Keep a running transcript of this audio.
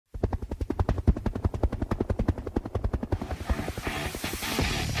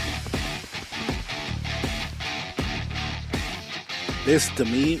This to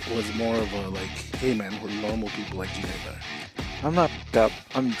me was more of a like, hey man, we're normal people like you guys are. I'm not up.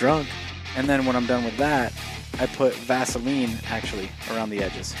 I'm drunk. And then when I'm done with that, I put Vaseline actually around the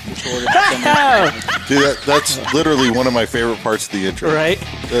edges. Dude, that's literally one of my favorite parts of the intro. Right?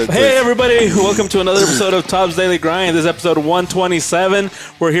 Hey, everybody. Welcome to another episode of Todd's Daily Grind. This is episode 127.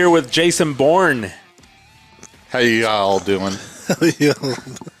 We're here with Jason Bourne. How y'all doing?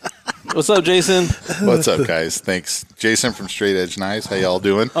 What's up, Jason? What's up, guys? Thanks. Jason from Straight Edge Knives. How y'all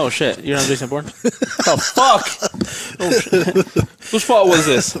doing? Oh, shit. You're not Jason Bourne? Oh, fuck. Oh, shit. Whose fault was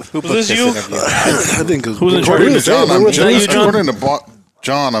this? Was this you? I think it was Who's in charge? John, I'm just John? according to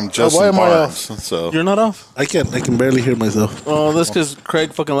John, I'm Justin why am I Barnes. off? So You're not off? I can barely hear myself. Oh, that's because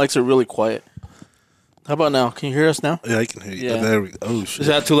Craig fucking likes it really quiet. How about now? Can you hear us now? Yeah, I can hear you. Yeah. There we go. Oh shit. Is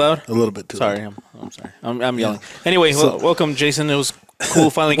that too loud? A little bit too Sorry, loud. I'm sorry. I'm yelling. Anyway, welcome, Jason. It was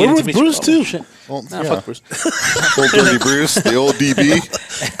cool finally getting to meet Bruce you. too. Oh, shit. well, Nah, yeah. fuck Bruce. Old Dirty Bruce, the old DB.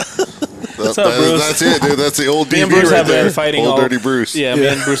 What's up, Bruce? That's it, dude. That's the old Me DB and Bruce right have there. been fighting Old all. Dirty Bruce. Yeah, me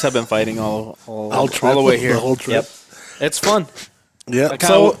and Bruce have been fighting all the way here. The whole trip. Yep. It's fun. Yeah. Like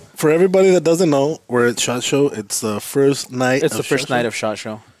So how- for everybody that doesn't know, we're at SHOT Show. It's the first night. It's the first night of SHOT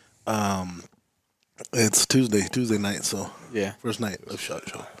Show. It's Tuesday night. So Yeah. first night of SHOT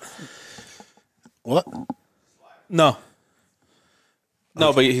Show. What? No,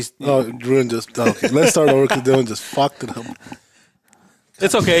 but he's. Oh, Drew just okay. Let's start over because Dylan just fucked it up.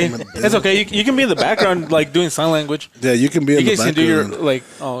 It's okay. It's okay. You can be in the background, like doing sign language. Yeah, you can be in You the guys can do your background. like.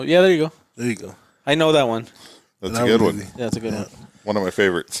 Oh yeah, there you go. There you go. I know that one. That's That a good was one. easy. Yeah, that's a good one. One of my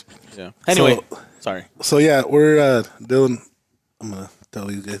favorites. Yeah. Anyway, So- sorry. So yeah, we're Dylan. I'm gonna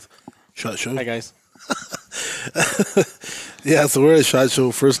tell you guys. SHOT Show. Hi guys. Yeah, so we're at SHOT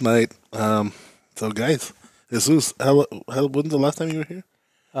Show first night. So guys, Jesus, when's the last time you were here?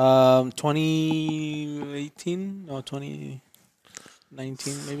 2018? No, 2019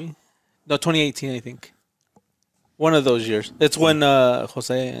 maybe. No, 2018 I think. One of those years. It's when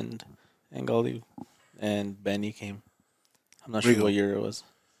Jose and Galdi and Benny came. I'm not sure Rigo. what year it was.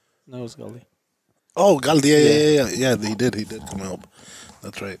 No, it was Galdi. Oh, God, yeah. He did come help.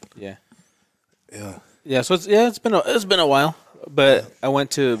 That's right. Yeah. Yeah. Yeah. So it's been a while, but I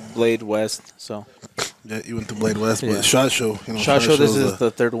went to Blade West. So Yeah, you went to Blade West, Yeah. but SHOT Show. You know, SHOT Show. This Show's is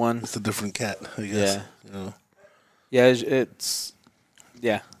the third one. it's a different cat, I guess. Yeah. You know. Yeah. It's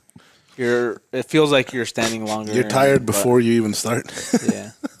yeah. It feels like you're standing longer. You're tired before you even start.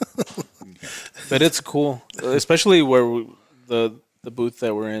 Yeah. But it's cool, especially where the booth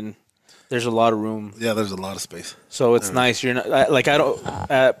that we're in. There's a lot of room, Yeah, there's a lot of space. so it's nice. You're not I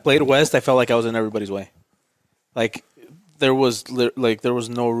don't at Blade West. I felt like I was in everybody's way. Like there was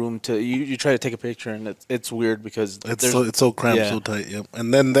no room to you try to take a picture and it's weird because It's there's- so cramped, yeah. so tight. Yep.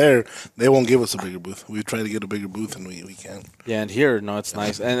 And then they won't give us a bigger booth. We try to get a bigger booth, and we can't. yeah, and here no, it's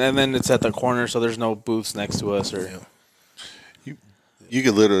nice, and then it's at the corner, so there's no booths next to us or. Yeah. You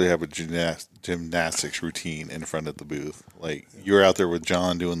could literally have a gymnastics routine in front of the booth. Like you're out there with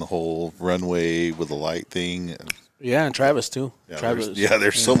John doing the whole runway with the light thing. Yeah, and Travis too. Yeah, Travis.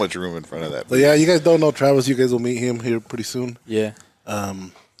 there's so much room in front of that. But yeah, you guys don't know Travis. You guys will meet him here pretty soon. Yeah. I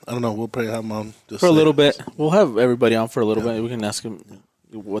don't know. We'll probably have him on just For a little bit. We'll have everybody on for a little bit. We can ask them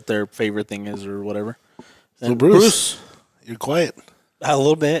what their favorite thing is or whatever. So And Bruce, you're quiet. A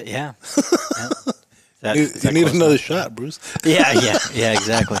little bit, yeah. You need another shot, Bruce. Yeah,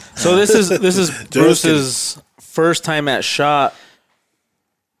 exactly. So this is Bruce's first time at SHOT.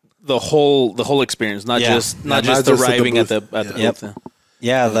 The whole experience, not Yeah. just not just just at the arriving at the booth. booth.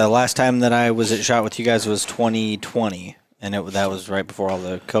 Yeah, the last time that I was at SHOT with you guys was 2020, and that was right before all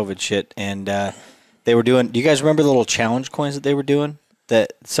the COVID shit. And they were doing. Do you guys remember the little challenge coins that they were doing?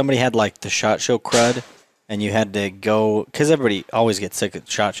 That somebody had like the SHOT Show crud, and you had to go because everybody always gets sick at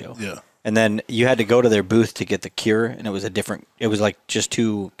SHOT Show. Yeah. And then you had to go to their booth to get the cure, and it was like just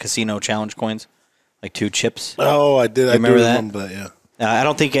 2 casino challenge coins, like 2 chips. Oh, I did. I remember do that? remember that. Yeah. I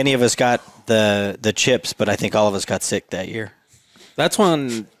don't think any of us got the chips, but I think all of us got sick that year. That's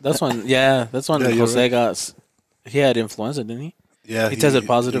when Yeah, you're Jose right. got. He had influenza, didn't he? Yeah. He tested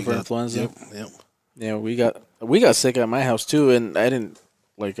positive for influenza. Yep. Yeah, we got sick at my house too, and I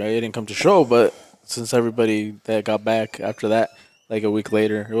didn't come to show, but since everybody that got back after that, like a week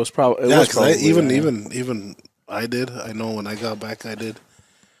later, it was probably Yeah, because probably even I did. I know when I got back, I did.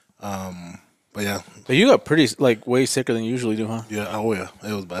 But yeah, But you got pretty way sicker than you usually do, huh? yeah. Oh yeah,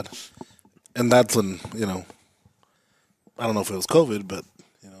 it was bad. And that's when I don't know if it was COVID, but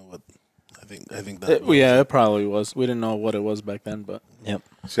what I think that. Yeah, it probably was. We didn't know what it was back then, but Yep.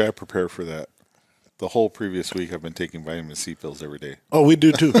 See, I prepare for that. the whole previous week, I've been taking vitamin C pills every day. Oh, we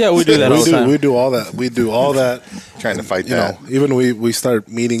do too. Yeah, we do that all the time. We do all that. We do all that. Trying to fight You that. know, even we start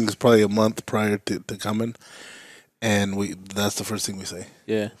meetings probably a month prior to coming, and that's the first thing we say.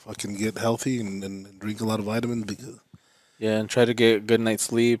 Yeah. Fucking get healthy and drink a lot of vitamins because Yeah, and try to get a good night's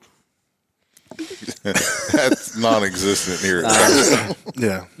sleep. That's non-existent here.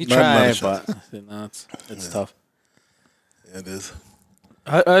 yeah, You not try, a shot. but no, it's tough. It is.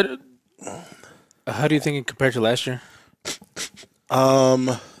 How do you think it compared to last year?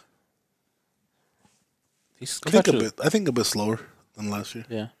 These I think a bit slower than last year.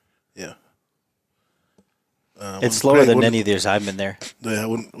 Yeah. Yeah. It's slower than any of the years I've been there. Yeah,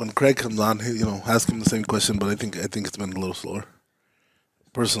 when Craig comes on, ask him the same question, but I think it's been a little slower,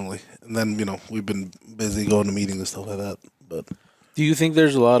 personally. And then we've been busy going to meetings and stuff like that. But Do you think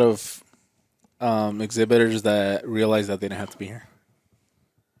there's a lot of exhibitors that realize that they didn't have to be here?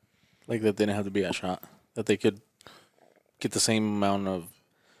 Like that they didn't have to be at SHOT? That they could get the same amount of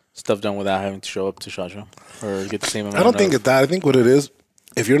stuff done without having to show up to SHOT Show? Or get the same amount I don't think it's that. I think what it is,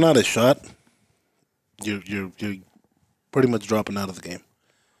 if you're not a SHOT, you're pretty much dropping out of the game.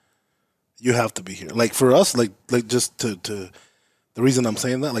 You have to be here. Like for us, like just to the reason I'm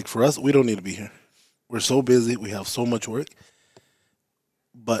saying that, like for us, we don't need to be here. We're so busy. We have so much work.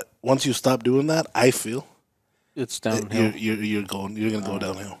 But once you stop doing that, I feel it's downhill. you're gonna go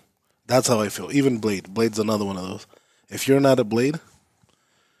downhill. That's how I feel. Even Blade's another one of those. If you're not a Blade,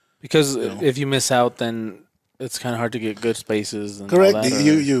 Because if you miss out, then it's kind of hard to get good spaces. And correct. All that,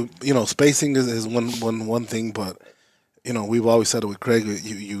 You spacing is one thing, but we've always said it with Craig.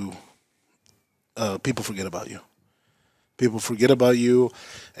 People forget about you. People forget about you,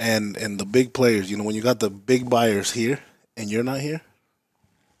 and the big players. When you got the big buyers here and you're not here,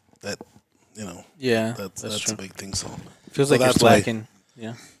 Yeah, that's true. a big thing. So Feels so like you're that's why- slacking.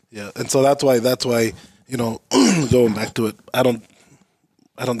 Yeah. Yeah, and so that's why going back to it, I don't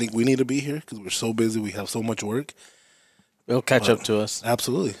think we need to be here because we're so busy. We have so much work. It'll catch up to us.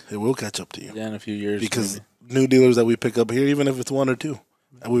 Absolutely, it will catch up to you. Yeah, in a few years. Because maybe. new dealers that we pick up here, even if it's one or two,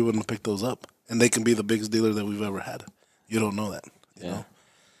 we wouldn't pick those up, and they can be the biggest dealer that we've ever had. You don't know that, you know.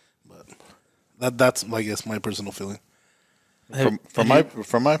 But that's I guess my personal feeling. From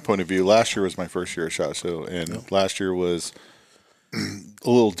my point of view, last year was my first year at SHOT Show, and last year was a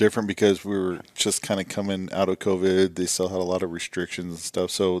little different because we were just kind of coming out of COVID. They still had a lot of restrictions and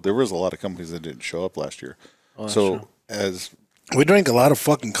stuff, so there was a lot of companies that didn't show up last year. Oh, that's So true. as We drank a lot of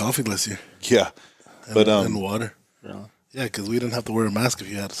fucking coffee last year, but and water. Really? Yeah, because we didn't have to wear a mask if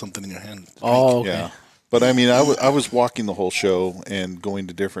you had something in your hand. to Oh, drink. okay. yeah. But I mean, I was walking the whole show and going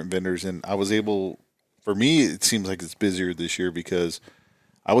to different vendors, and I was able. For me, it seems like it's busier this year because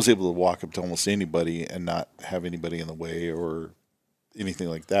I was able to walk up to almost anybody and not have anybody in the way or anything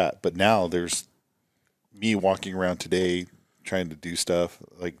like that. But now there's me walking around today trying to do stuff.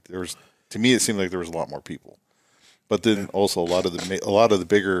 Like to me, it seemed like there was a lot more people. But then also a lot of the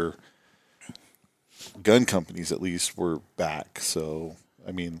bigger gun companies, at least, were back. So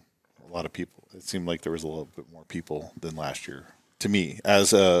I mean, a lot of people. It seemed like there was a little bit more people than last year. To me,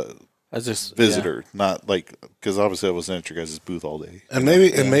 as a visitor, not like because obviously I wasn't at your guys' booth all day. And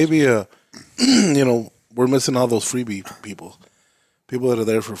maybe we're missing all those freebie people that are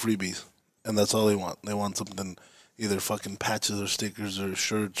there for freebies, and that's all they want. They want something, either fucking patches or stickers or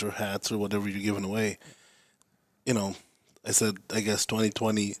shirts or hats or whatever you're giving away. I said, I guess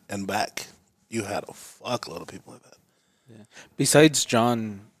 2020 and back, you had a fuckload of people like that. Yeah. Besides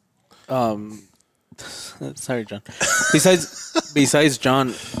John, sorry, John. Besides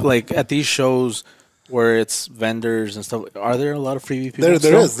John, like at these shows where it's vendors and stuff, are there a lot of freebie people?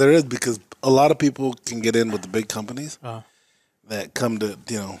 There is because a lot of people can get in with the big companies that come to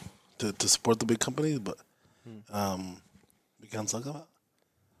to support the big companies, but we can't talk about.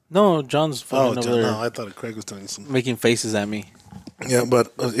 No, John's fucking over there I thought Craig was telling you something. making faces at me. Yeah,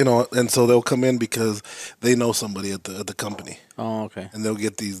 but and so they'll come in because they know somebody at the company, Oh, okay. and they'll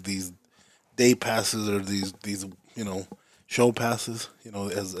get these day passes or these show passes,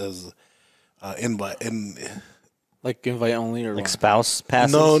 as invite and Like invite only or Like what? spouse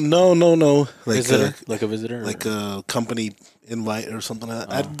passes? no, like Visitor, like a visitor, like a company invite or something like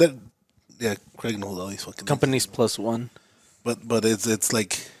that. Yeah, Craig knows all these fucking companies plus one. things. But it's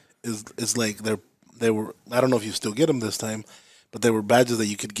like they were. I don't know if you still get them this time, but they were badges that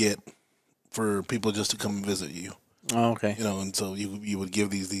you could get for people just to come and visit you. Oh, okay. And so you would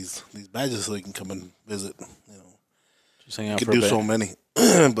give these badges so you can come and visit. Just hang You out could for a do bit. so many,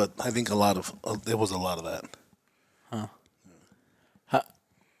 but I think there was a lot of that.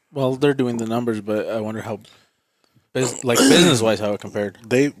 Well, they're doing the numbers, but I wonder how, business wise, how it compared.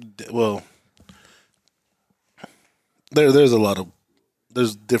 there's a lot of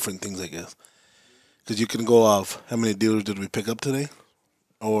there's different things, I guess, because you can go off how many dealers did we pick up today,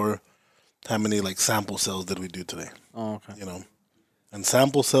 or how many like sample sales did we do today. Oh, okay. You know, and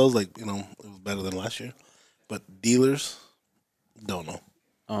sample sales, like, it was better than last year, but dealers don't know.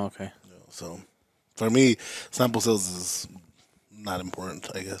 Oh, okay. So for me, sample sales is not important,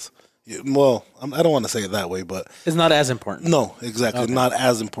 I guess. Well, I don't want to say it that way, but It's not as important. no, exactly, Okay. not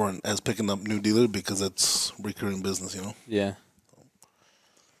as important as picking up new dealers because it's recurring business. Yeah.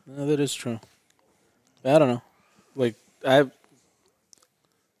 No, that is true. I don't know. Like, I've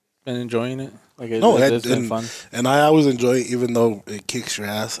been enjoying it. Like, it's been fun. And I always enjoy it, even though it kicks your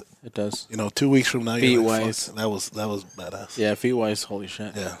ass. It does. 2 weeks from now, you're like, Feet-wise. fuck, that was badass. Yeah, feet wise, holy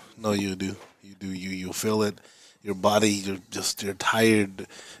shit. Yeah, no, you do. You feel it. Your body, you're tired,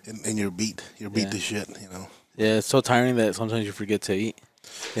 and you're beat. You're beat Yeah. to shit. Yeah, it's so tiring that sometimes you forget to eat.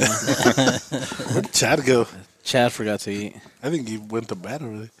 You know? Where'd Chad go? Chad forgot to eat. I think he went to bed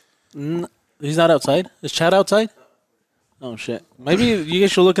already. He's not outside? Is Chad outside? Oh, shit. Maybe you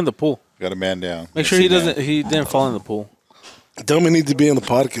guys should look in the pool. Got a man down. Make sure he didn't fall in the pool. Tell me, needs to be in the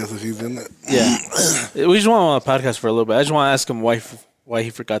podcast if he's in it. Yeah. We just want him on the podcast for a little bit. I just want to ask him why he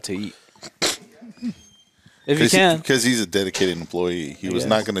forgot to eat. If you can. Because he's a dedicated employee. He was guess.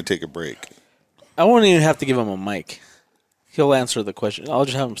 not going to take a break. I won't even have to give him a mic. He'll answer the question. I'll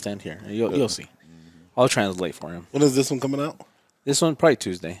just have him stand here. You'll see. I'll translate for him. When is this one coming out? This one probably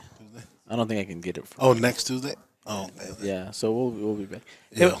Tuesday. I don't think I can get it. Oh, next Tuesday. Oh, okay. Yeah, so we'll be back.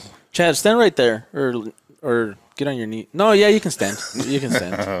 Yeah. Hey, Chad, stand right there, or get on your knee. No, yeah, you can stand. You can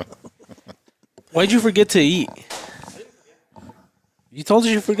stand. Why'd you forget to eat? You told us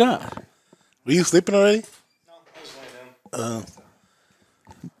you forgot. Were you sleeping already?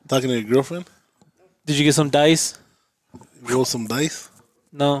 Talking to your girlfriend? Did you get some dice? Roll some dice?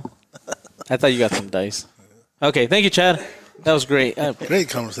 No. I thought you got some dice. Okay, thank you, Chad. That was great. Great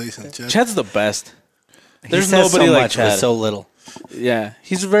conversation, Chad. Chad's the best. He There's says nobody so like much Chad. with so little. Yeah,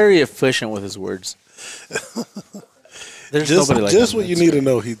 he's very efficient with his words. There's Just nobody like him. what you need to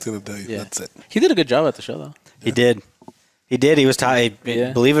know, he's gonna tell you. Yeah. That's it. He did a good job at the show, though. He did. He was talking.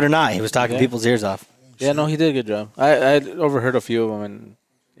 Yeah. Believe it or not, he was talking Yeah. people's ears off. Yeah, no, he did a good job. I overheard a few of them, and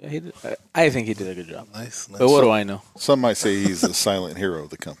yeah, he did. I think he did a good job. Nice. But what do I know? Some might say he's the silent hero of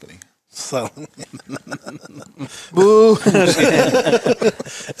the company. So, Boo! I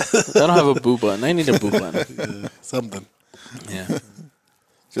don't have a boo button. I need a boo button. something. Yeah.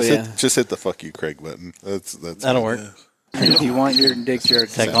 Just hit the fuck you, Craig button. That's That'll work. And if you want your dick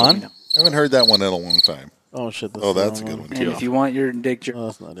jerked, Tech just let on? me know. I haven't heard that one in a long time. Oh shit. Oh, that's a good one And too. if you want your dick jerked, Oh,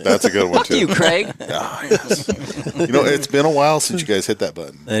 that's not it. That's a good one too. Craig. Ah, yes. It's been a while since you guys hit that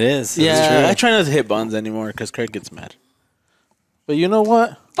button. It is. Yeah, I try not to hit buttons anymore because Craig gets mad. But you know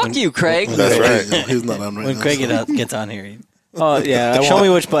what? Fuck you, Craig. That's right. He's not on right When now. Craig so. gets on here, Oh yeah, show me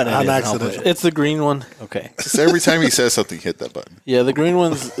which button it On is. and I'll accident. push it. It's the green one. Okay. Just every time he says something, hit that button. Yeah, the green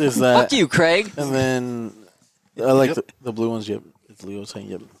one is that. Fuck you, Craig. And then I like the blue ones. Yep, it's Leo saying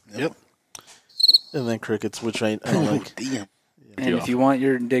yep. Yep. And then crickets, which I don't like. Damn. and if you want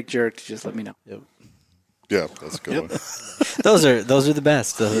your dick jerked, just let me know. Yep. Yeah, that's a good one. Those are the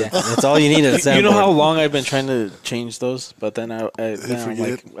best. That's all you need at a soundboard. You know how long I've been trying to change those, but then then I'm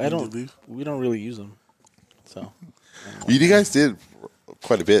forget. like, we don't really use them. So You guys did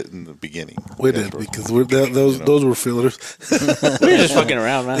quite a bit in the beginning. We did because those were fillers. we were just fucking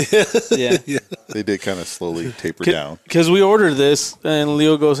around, man. Yeah. They did kind of slowly taper down. Because we ordered this, and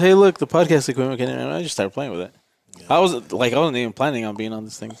Leo goes, "Hey, look, the podcast equipment came in," and I just started playing with it. I wasn't even planning on being on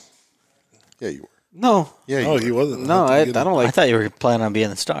this thing. Yeah, you were. No, Yeah, you Oh, were. he wasn't. no, I don't I like. thought you were planning on being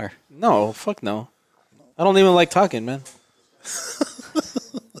the star. No, fuck no. I don't even like talking, man.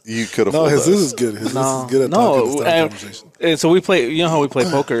 You could have. No, fooled his us. this is good. His this is good at talking and starting conversation. And so we play. You know how we play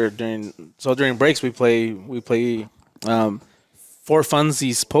poker during breaks. We play for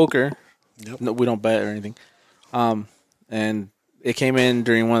funsies poker. Yep. No, we don't bet or anything. And it came in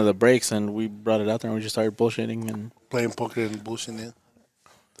during one of the breaks, and we brought it out there, and we just started bullshitting, and Playing poker and bullshit. Yeah.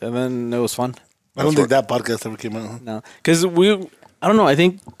 then it was fun. I don't think that podcast ever came out. Huh? No, because I don't know. I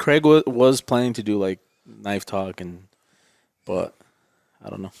think Craig was planning to do like knife talk, but I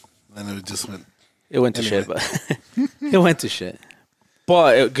don't know. And it just went. It went to Anyway. shit, but it went to shit.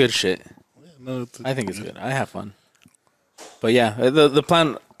 But good shit. No, I think it's good. I have fun. But yeah, the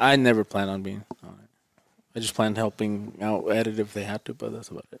plan. I never plan on being on it. I just planned helping out edit if they had to, but that's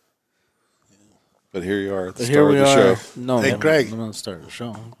about it. But here you are at the But start of the show. No, Hey, Craig. I'm not the start of the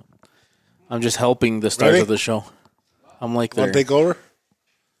show. I'm just helping the stars Ready? of the show. I'm like Want their to take over?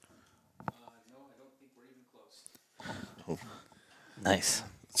 Nice.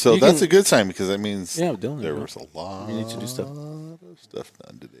 So You that's can- a good sign because that means Yeah, Dylan, there you know. was a lot You need to do stuff. of stuff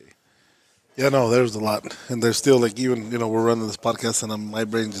done today. Yeah, no, there's a lot, and there's still like even we're running this podcast, and my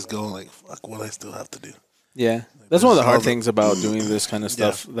brain just going like, "Fuck, what I still have to do." Yeah, that's one of the hard Solve it. things about doing this kind of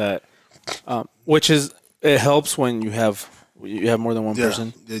stuff. That, which is, it helps when you have more than one Yeah.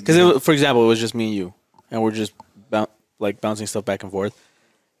 person. Yeah, Because yeah. for example, it was just me and you, and we're just bouncing stuff back and forth.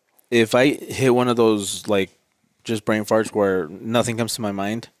 If I hit one of those like just brain farts where nothing comes to my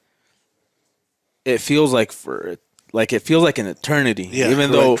mind, it feels like it feels like an eternity. Yeah, even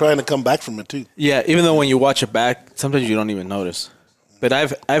correct. though trying to come back from it too. Yeah, even though when you watch it back, sometimes you don't even notice. But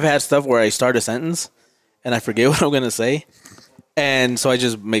I've had stuff where I start a sentence and I forget what I'm gonna say, and so I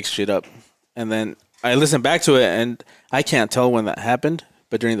just make shit up, and then I listen back to it and I can't tell when that happened.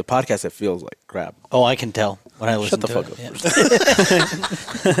 But during the podcast, it feels like crap. Oh, I can tell when I listen Shut the to fuck it. up.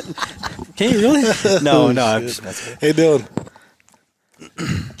 Yeah. Can you really? No, I'm just messing. Hey, Dylan.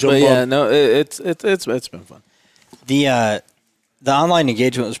 Jump But yeah, on. no, it's been fun. The online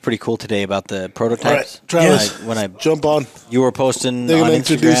engagement was pretty cool today about the All prototypes. right, Travis. When I Jump on. you were posting They're on gonna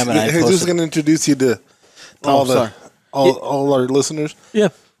introduce. Instagram and I Jesus is posted. gonna introduce you to all sorry. all our listeners. Yeah.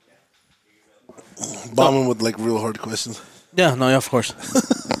 Bombing with like real hard questions. Yeah. No. Yeah. Of course.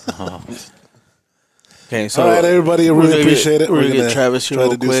 Okay. So all right, everybody, I we're really gonna appreciate it. We're gonna gonna get Travis here try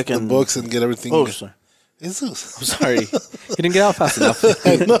real to do quick the and books and get everything. Oh, sorry. Jesus. I'm sorry. You didn't get out fast enough.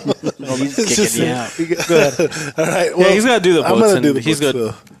 He's It's just- kicking me out. Go ahead. All right. Well, Yeah, he's got to do the I'm books, gonna do and the he's books,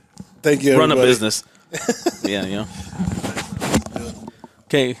 got so thank you. to run a everybody. business. Yeah, you know.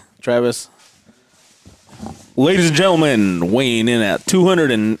 Okay, Travis. Ladies and gentlemen, weighing in at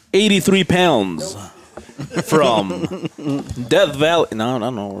 283 pounds from Death Valley. No, I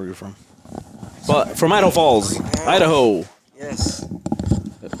don't know where you're from. But from Idaho Falls, Idaho. Yes.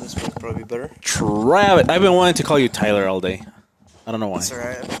 This one's probably better. Travis. I've been wanting to call you Tyler all day. I don't know why. It's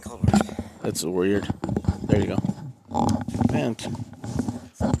alright. I've been called That's weird. There you go. Man.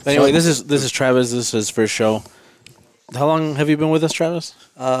 Anyway, this is Travis. This is his first show. How long have you been with us, Travis?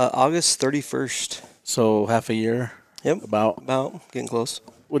 August 31st. So half a year. Yep. About. Getting close.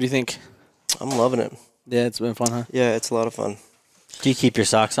 What do you think? I'm loving it. Yeah, it's been fun, huh? Yeah, it's a lot of fun. Do you keep your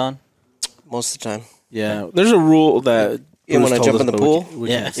socks on? Most of the time. Yeah. There's a rule that. Yeah, when Bruce I told jump us, in the but pool? we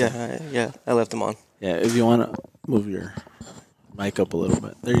Yeah. can't- Yeah, I left them on. Yeah. If you want to move your mic up a little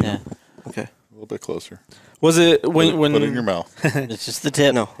bit, there you Yeah. go. Okay. A little bit closer. Was it when Put it in your mouth. It's just the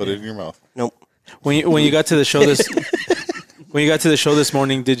tip. No. Put it in your mouth. Nope. when you got to the show this when you got to the show this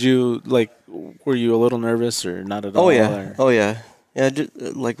morning? Did you were you a little nervous or not at all? Oh yeah. or Oh yeah. Yeah,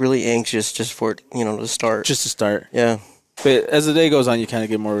 like really anxious just for it, to start. just to start. yeah. But as the day goes on, you kind of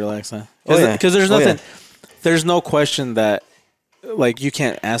get more relaxed, huh? Oh, yeah. Because there's Oh, yeah. nothing, there's no question that, you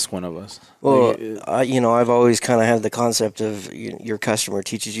can't ask one of us. Well, Like, I've always kind of had the concept of your customer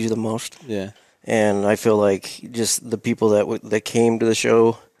teaches you the most. yeah, And I feel like just the people that came to the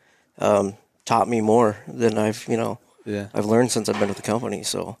show taught me more than I've yeah. I've learned since I've been with the company.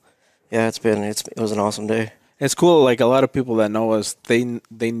 So yeah, it was an awesome day. It's cool. Like a lot of people that know us, they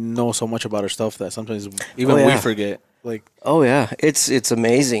know so much about our stuff that sometimes even Oh, yeah. we forget. Like, Oh yeah, it's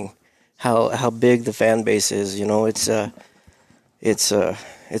amazing how big the fan base is.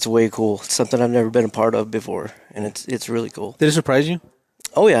 It's way cool. It's something I've never been a part of before, and it's really cool. did it surprise you?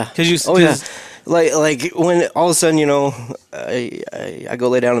 Oh yeah, 'Cause you- oh yeah, 'cause- like when all of a sudden I go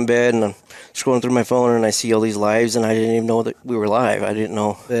lay down in bed and I'm scrolling through my phone and I see all these lives and I didn't even know that we were live. I didn't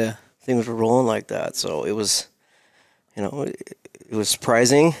know Yeah, things were rolling like that. So it was, it was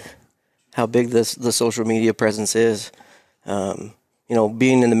surprising how big the social media presence is.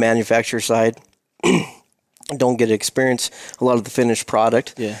 Being in the manufacturer side, don't get to experience a lot of the finished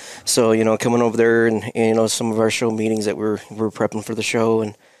product. yeah. So, coming over there and some of our show meetings that we're prepping for the show,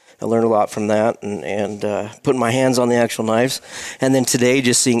 and I learned a lot from that and putting my hands on the actual knives. And then today,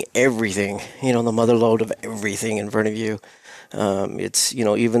 just seeing everything, the mother lode of everything in front of you. It's,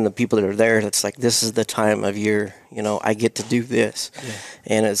 even the people that are there, it's like, this is the time of year, I get to do this. Yeah.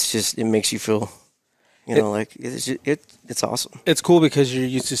 And it's just, it makes you feel, like it's awesome. It's cool because you're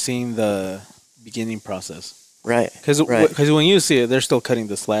used to seeing the beginning process. Right. Because right. when you see it, they're still cutting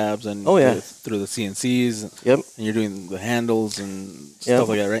the slabs and Oh, yeah. through the CNCs. Yep. And you're doing the handles and Yep. stuff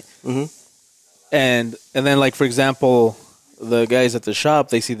like that, right? Mm-hmm. And then, like, for example, the guys at the shop,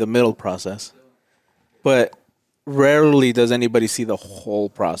 they see the middle process. But rarely does anybody see the whole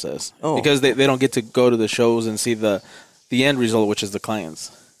process. Oh. Because they don't get to go to the shows and see the end result, which is the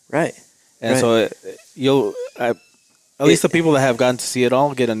clients. Right. And Right. so at least the people that have gotten to see it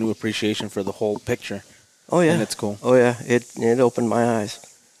all get a new appreciation for the whole picture. Oh yeah, And it's cool. Oh yeah, it opened my eyes,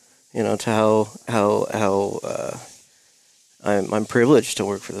 to how I'm privileged to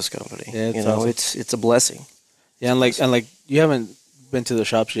work for this company. Yeah, it's you know, awesome. it's a blessing. Yeah, and like you haven't been to the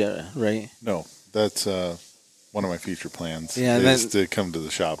shops yet, right? No, that's one of my future plans. Yeah, and is to come to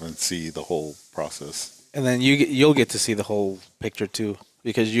the shop and see the whole process. And then you'll get to see the whole picture too,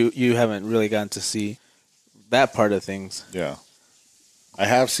 because you haven't really gotten to see that part of things. Yeah, I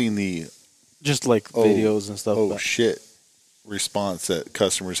have seen the Just like videos and stuff. oh but- shit response that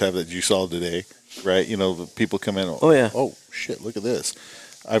customers have that you saw today, right? You know, the people come in. Oh, yeah. Oh shit! Look at this.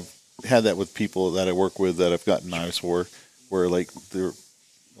 I've had that with people that I work with that I've gotten knives for, where like they're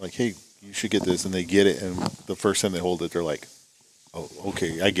like, "Hey, you should get this," and they get it, and the first time they hold it, they're like, "Oh,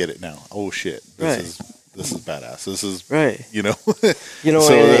 okay, I get it now. Oh shit, this is badass. This is Right. you know." You know,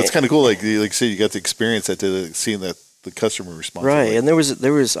 so and that's kind of cool. Like you say, you got to experience that to seeing that the customer response. right. Like, And there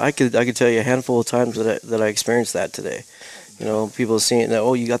was I could tell you a handful of times that I experienced that today. You know, people seeing that,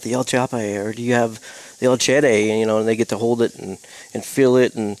 oh, you got the El Chape, or do you have the El Chede, and you know, and they get to hold it and feel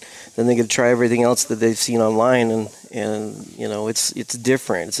it, and then they get to try everything else that they've seen online, and you know, it's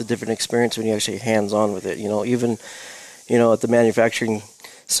different. It's a different experience when you actually hands on with it. You know, even you know, at the manufacturing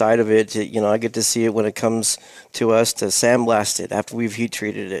side of it, you know, I get to see it when it comes to us to sandblast it after we've heat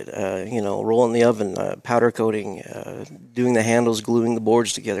treated it. You know, roll in the oven, powder coating, doing the handles, gluing the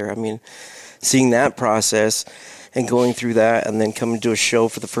boards together. I mean, seeing that process and going through that, and then coming to a show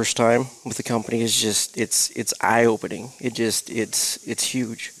for the first time with the company is just it's eye opening. It's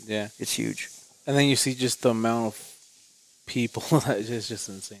huge. Yeah. It's huge. And then you see just the amount of people that is just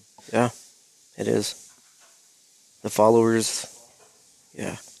insane. Yeah, it is. The followers,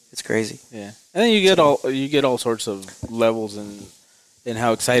 yeah, it's crazy. Yeah. And then you get all sorts of levels and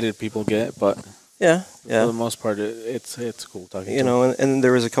how excited people get, but Yeah, for yeah. the most part it's cool talking You to know, and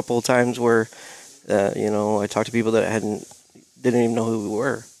there was a couple of times where, you know, I talked to people that didn't even know who we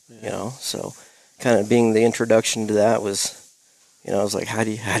were. You know, so kind of being the introduction to that was, you know, I was like, how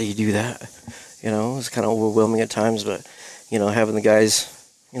do you do that? You know, it was kind of overwhelming at times, but you know, having the guys,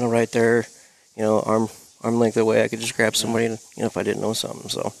 you know, right there, you know, arm length away, I could just grab somebody, you know, if I didn't know something.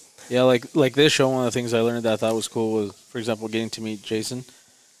 So Yeah, like this show, one of the things I learned that I thought was cool was, for example, getting to meet Jason.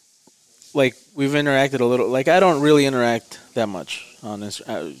 Like, we've interacted a little. Like, I don't really interact that much on this.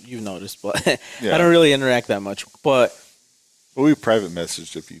 You've noticed, but Yeah. I don't really interact that much. But we private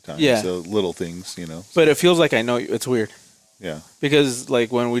messaged a few times. Yeah. So little things, you know. it feels like I know you. It's weird. Yeah. Because,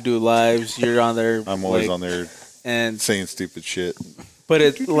 like, when we do lives, you're on there. I'm always like, on there And, saying stupid shit. but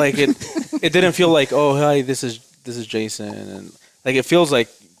it didn't feel like, oh, hi, this is Jason. And, like, it feels like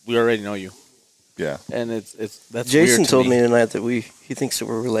we already know you. Yeah. And that's Jason weird to told me tonight that he thinks that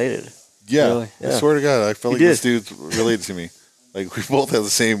we're related. Yeah. Really? I Yeah. swear to God, I felt He like this did. dude's related to me. Like, we both have the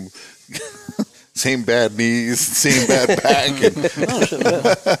same same bad knees, same bad back. And,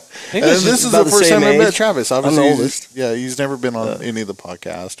 and this is about the the first same time I met age. Travis. I'm the Obviously, oldest. yeah, he's never been on any of the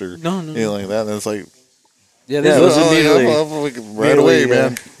podcasts or No. anything like that. And it's like, Yeah, Yeah, this it was oh, immediately- I'm like, right away, immediately,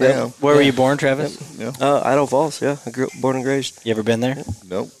 man. yeah. Yeah. Where were you born, Travis? Idaho Falls, yeah. Born and raised. You ever been there?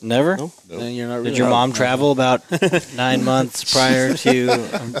 Nope. Never. Nope. And you're not really Did your mom travel about 9 months prior to?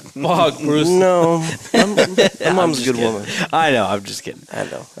 Fuck, Bruce. No, my mom's a just good kidding. woman. I know. I'm just kidding. I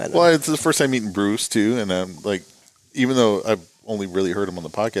know. Well, it's the first time meeting Bruce too, and like, even though I've only really heard him on the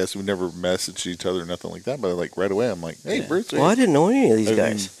podcast, we never messaged each other, or nothing like that. But like right away, I'm like, "Hey, Bruce." Well, I didn't know any of these I mean,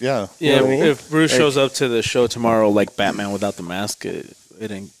 guys. yeah, Yeah, know what I mean? if Bruce Like- shows up to the show tomorrow like Batman without the mask, it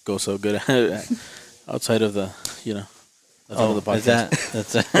didn't go so good outside of the, outside of the podcast. Is that?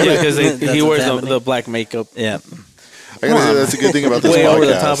 That's Yeah, because that's he what's wears happening? the black makeup. Yeah. I gotta say, that's a good thing about this Way podcast. over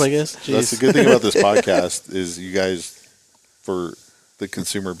the top, I guess. That's Jeez. the good thing about this podcast is you guys, for the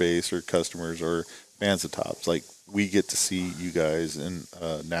consumer base or customers or fans of Tops, like we get to see you guys in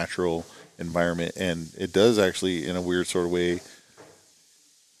a natural environment, and it does actually, in a weird sort of way,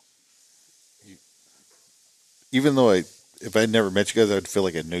 even though if I'd never met you guys, I'd feel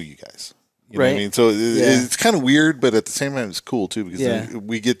like I know you guys. You know what I Right. mean? So Yeah. it's kind of weird, but at the same time, it's cool too because Yeah. then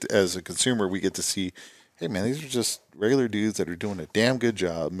we get, as a consumer, we get to see, hey man, these are just regular dudes that are doing a damn good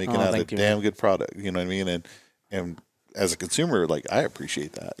job making out a thank you, damn man. good product. You know what I mean? And as a consumer, like I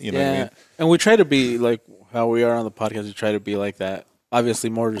appreciate that. You know what I mean? And we try to be like how we are on the podcast. We try to be like that. Obviously,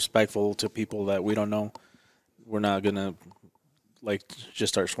 more respectful to people that we don't know. We're not gonna like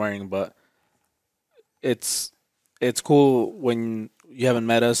just start swearing, but it's cool when you haven't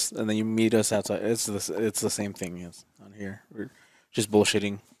met us and then you meet us outside. It's the same thing as on here. We're just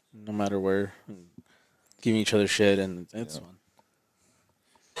bullshitting, no matter where, and giving each other shit, and it's fun.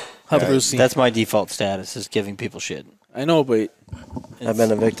 How Yeah, Bruce? That's my default status is giving people shit. I know, but I've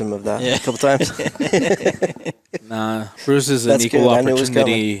been a victim of that Yeah. a couple times. nah. Bruce is an That's equal good. I knew it was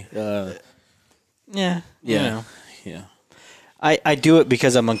opportunity. Yeah. Yeah. You know. Yeah. I do it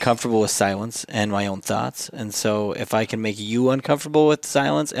because I'm uncomfortable with silence and my own thoughts. And so if I can make you uncomfortable with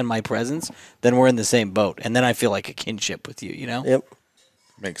silence and my presence, then we're in the same boat. And then I feel like a kinship with you, you know? Yep.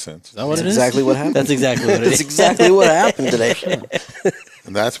 Makes sense. Is that what That's it is? exactly what happened. That's exactly what it That's is. exactly what happened today.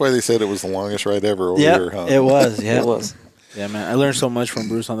 And that's why they said it was the longest ride ever over Yep, here, huh? it was. Yeah, It was. Yeah, man. I learned so much from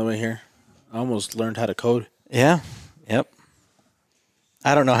Bruce on the way here. I almost learned how to code. Yeah. Yep.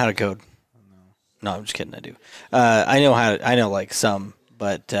 I don't know how to code. No, I'm just kidding. I do. I know how. I know like some,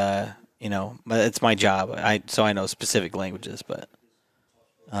 but you know, but it's my job. So I know specific languages. But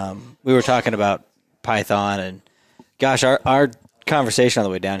we were talking about Python, and gosh, our conversation on the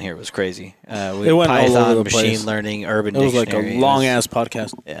way down here was crazy. It went all Python, over the machine place. learning, urban It was like dictionary. a long ass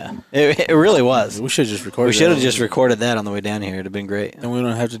podcast. Yeah, it really was. We should just record. We should have just recorded that on the way down here. It'd have been great. and we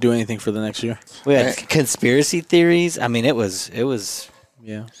don't have to do anything for the next year. We had conspiracy theories. I mean, it was.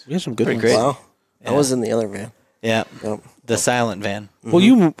 Yeah, we had some good Pretty ones. great. Wow. I Yeah. was in the other van. Yeah, Yep. the silent van. Well,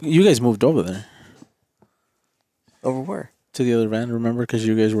 you guys moved over there Over where? to the other van. Remember, because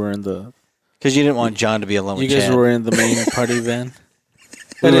you guys were in the Because you didn't want John to be alone you with guys Chad. were in the main party van.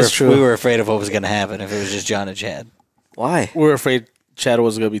 we That were, is true. We were afraid of what was going to happen if it was just John and Chad. Why? We were afraid Chad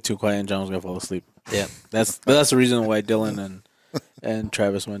was gonna be too quiet and John was gonna fall asleep. Yeah. That's the reason why Dylan and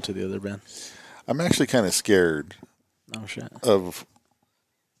Travis went to the other van. I'm actually kind of scared Oh shit. of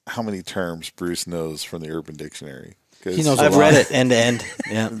how many terms Bruce knows from the Urban Dictionary. 'Cause- He knows a I've lot. read it end to end.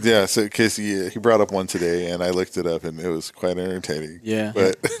 Yeah. Yeah, so because he brought up one today, and I looked it up, and it was quite entertaining. Yeah.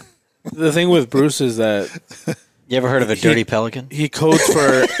 But The thing with Bruce is that You ever heard of a dirty pelican? he codes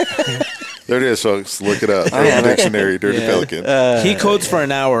for there it is, folks. Look it up. I Urban have it. Dictionary, Dirty Yeah. Pelican. he codes for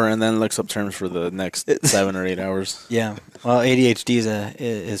an hour and then looks up terms for the next 7 or 8 hours. Yeah. Well, ADHD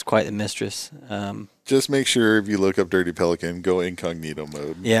is quite the mistress. Just make sure if you look up Dirty Pelican, go incognito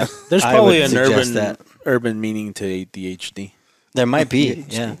mode. Yeah. There's I probably would an suggest urban meaning to ADHD. There might be.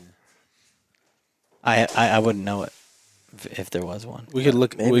 Yeah. I wouldn't know it if there was one. We could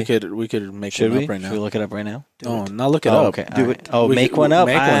look. Maybe. We could make Should one we? up right now. Should we look it up right now? No, not look it Oh, up. okay. Do all it. right. Oh, We make could- one up.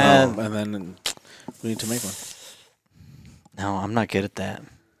 Make one up, Ah, and then we need to make one. No, I'm not good at that.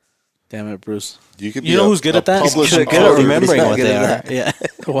 Damn it, Bruce. You could You know who's good at that? published Good at author. remembering not what good they at are. Yeah.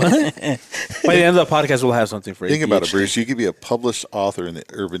 What? By the end of the podcast, we'll have something for you. Think about it, Bruce. You could be a published author in the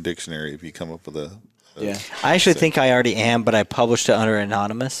Urban Dictionary if you come up with a. Yeah. I actually think I already am, but I published it under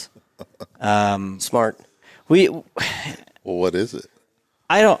anonymous. Smart. Well, what is it?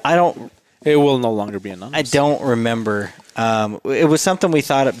 I don't It will no longer be anonymous. I don't remember. It was something we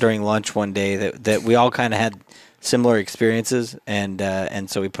thought up during lunch one day that we all kind of had similar experiences, and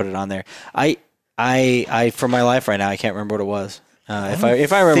so we put it on there. I for my life right now, I can't remember what it was.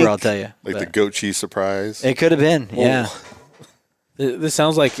 If I remember, I'll tell you. Like the But goat cheese surprise? it could have been, yeah. This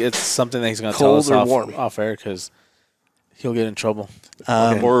sounds like it's something that he's going to tell Cold us or off, warm? off air because he'll get in trouble.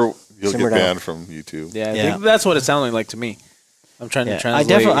 Or you'll Simmer get down. banned from YouTube. Yeah, I Yeah. think that's what it sounded like to me. I'm trying to Yeah.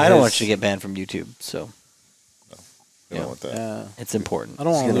 translate. I don't his- want you to get banned from YouTube, so You don't want that. Yeah, it's important. I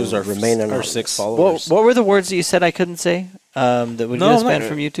don't want to gonna lose our remain our anonymous. 6 What, followers. what were the words that you said I couldn't say that would No, get us I'm not- banned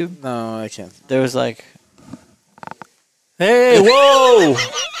from YouTube? No, I can't. There was like, Hey, whoa!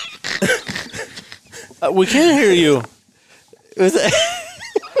 We can't hear you. it was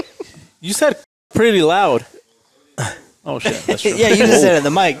You said pretty loud. Oh shit, that's true. yeah, you just said it in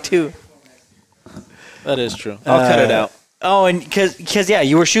the mic too. That is true. I'll cut it out. Oh, and because yeah,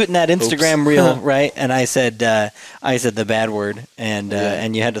 you were shooting that Instagram reel, right? And I said the bad word,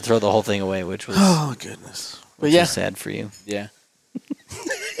 and you had to throw the whole thing away, which was Oh goodness. But which yeah, is sad for you. yeah.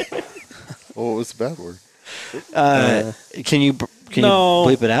 Well, what was the bad word? Can you No.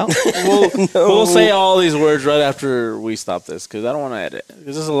 bleep it out? We'll say all these words right after we stop this because I don't want to edit. Because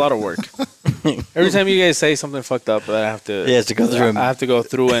this is a lot of work. Every time you guys say something fucked up, I have to. Yeah, to go through 'em. I have to go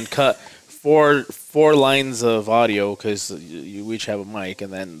through and cut four lines of audio because you each have a mic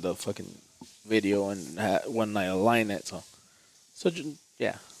and then the fucking video and when I align it. So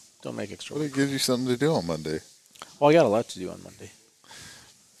yeah, don't make extra. Well, work. it gives you something to do on Monday. Well, I got a lot to do on Monday.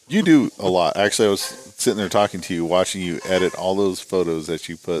 You do a lot. Actually, I was sitting there talking to you, watching you edit all those photos that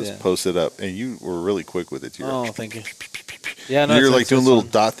you Yeah. posted up, and you were really quick with it. You were, Oh, thank you. Yeah, no, you're it's- like it's doing little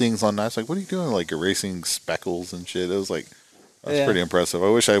fun. dot things on that. It's like, what are you doing? Like erasing speckles and shit. It was like, that's Yeah. pretty impressive. I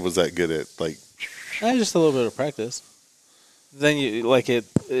wish I was that good at like. Just a little bit of practice. Then you like it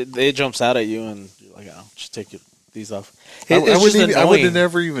jumps out at you, and you're like, "Oh, just take these off." I It's just would have annoying.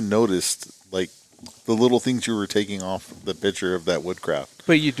 never even noticed like the little things you were taking off the picture of that woodcraft.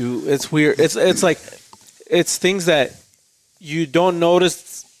 But you do. It's weird. It's like it's things that you don't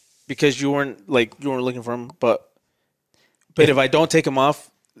notice because you weren't looking for them. But if I don't take them off,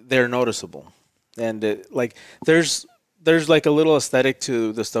 they're noticeable. And there's there's like a little aesthetic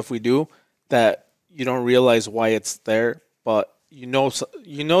to the stuff we do that you don't realize why it's there, but you know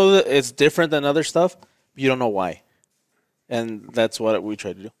that it's different than other stuff, but you don't know why, and that's what we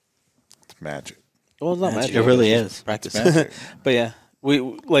try to do. It's magic. Well, it's not magic. It really is. Practice. Magic. But yeah, we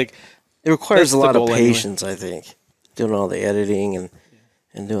like It requires That's a the lot of goal anyway. patience, I think, doing all the editing and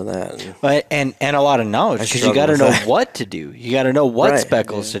doing that. And But and a lot of knowledge I because you got to struggle know with that. what to do. You got to know what Right.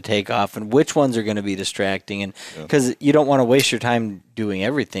 speckles to take off and which ones are going to be distracting, and because you don't want to waste your time doing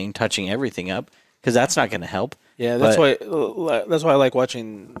everything, touching everything up, because that's not going to help. yeah. That's why I like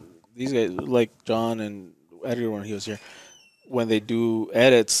watching these guys, like John and Edgar when he was here, when they do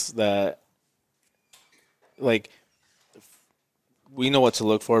edits that like. We know what to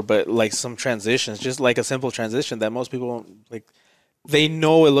look for, but like some transitions, just like a simple transition that most people don't, like, they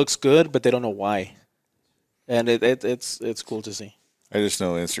know it looks good, but they don't know why, and it's cool to see. I just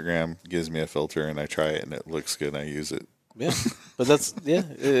know Instagram gives me a filter, and I try it, and it looks good, and I use it. Yeah, but that's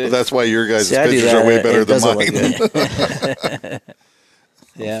But that's why your guys' See, I do pictures that, are way and better it than doesn't look mine. good.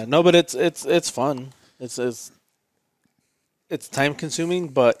 yeah. No, but it's fun. It's time consuming,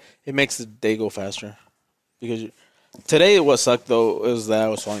 but it makes the day go faster because. Today, what sucked though is that I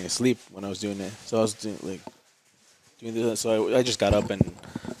was falling asleep when I was doing it. So I was doing this. So I just got up and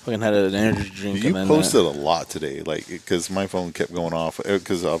fucking had an energy drink. You and then, posted a lot today, like because my phone kept going off.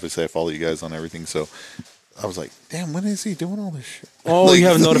 Because obviously I follow you guys on everything, so I was like, "Damn, when is he doing all this shit?" Oh, Like, you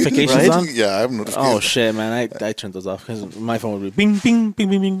have notifications Right? on? Yeah, I have notifications. Oh shit, man! I turned those off because my phone would be bing, bing, bing,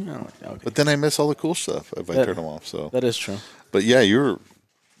 bing, bing. I'm like, okay, But then I miss all the cool stuff if I That- turn them off. So, that is true. but yeah, you were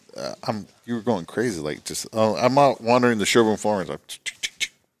going crazy. Like just, I'm out wandering the showroom floor and like,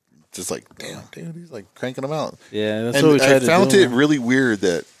 just like, damn, dude, he's like cranking them out. Yeah, that's And what we I tried to found do. it really weird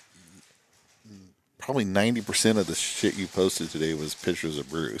that probably 90% of the shit you posted today was pictures of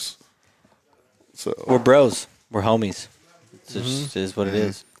Bruce. So We're bros. We're homies. It just is what it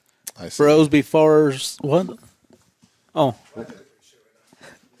is. I see. Bros before what? Oh,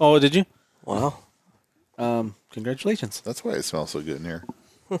 did you? Wow. Congratulations. That's why it smells so good in here.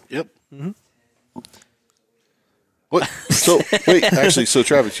 Yep. What? So wait, actually, so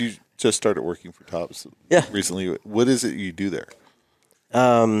Travis, you just started working for Tops Yeah. recently. What is it you do there?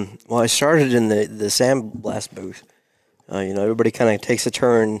 Well, I started in the sandblast booth. Everybody kind of takes a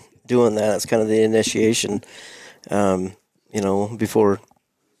turn doing that. It's kind of the initiation, before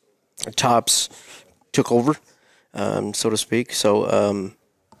Tops took over, so to speak. So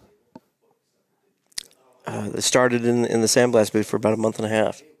it started in the sandblast booth for about a month and a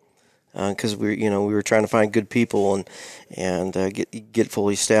half. Because we were trying to find good people and get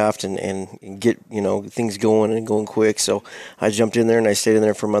fully staffed and get things going and going quick. So I jumped in there and I stayed in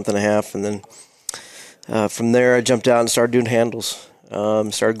there for a month and a half, and then from there I jumped out and started doing handles.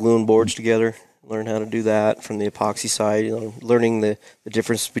 Started gluing boards together, learned how to do that from the epoxy side. Learning the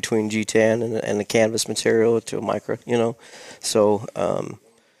difference between G10 and the canvas material to a micro. So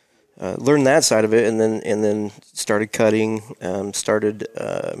learned that side of it, and then started cutting. Started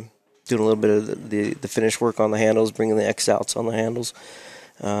doing a little bit of the finish work on the handles, bringing the X-outs on the handles,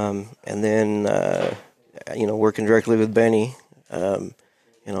 and then working directly with Benny.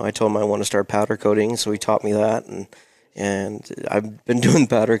 I told him I want to start powder coating, so he taught me that, and I've been doing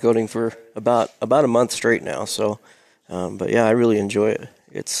powder coating for about a month straight now. So, but yeah, I really enjoy it.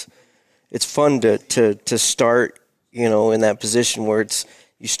 It's fun to start in that position where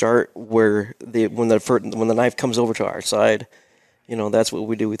you start where when the knife comes over to our side. That's what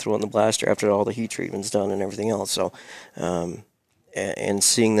we do. We throw in the blaster after all the heat treatment's done and everything else. So, and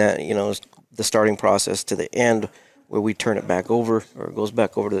seeing that, the starting process to the end where we turn it back over or it goes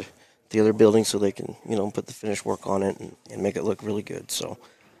back over to the other building so they can, put the finish work on it and make it look really good. So,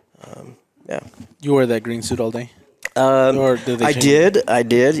 yeah. You wear that green suit all day? Or did they I change it?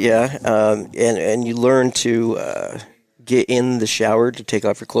 did, yeah. And you learn to get in the shower to take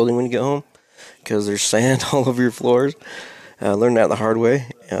off your clothing when you get home because there's sand all over your floors. I learned that the hard way.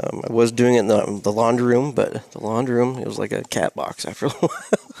 I was doing it in the laundry room, but the laundry room, it was like a cat box after a while.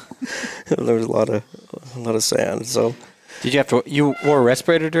 There was a lot of sand. So, Did you have to? You wore a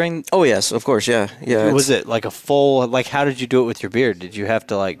respirator during? oh yes, of course, yeah. Was it like a full? Like, how did you do it with your beard? Did you have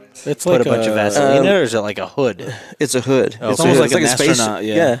to It's put like a bunch of Vaseline in it, or is it like a hood? It's a hood. Oh, It's okay. almost Like an a space. astronaut,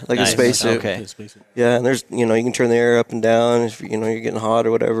 yeah. like Nice. a spacesuit. Okay. Yes, basically. Yeah, and there's you can turn the air up and down if you're getting hot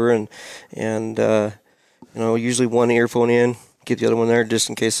or whatever, and usually one earphone in, get the other one there just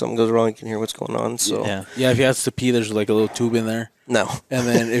in case something goes wrong. You can hear what's going on. So Yeah. Yeah, if you have to pee, there's like a little tube in there. no, And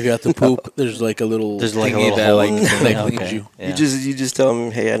then if you have to poop, there's like a little There's like a thingy little that hole. like that Okay. cleans you. Yeah. you just tell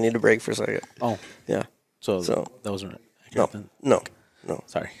them, hey, I need a break for a second. Oh, Yeah. so So- that wasn't No, accurate then? no.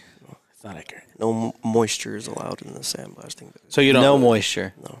 Sorry. It's not accurate. No moisture is allowed in the sandblasting. So you don't No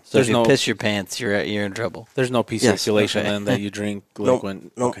moisture. No. So There's if you no- piss your pants, you're in trouble. There's no pee Yes, circulation okay. then that you drink like Nope,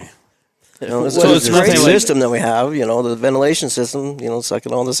 when. nope. Okay. No, it's, So it's it's a great nothing like- system that we have. The ventilation system.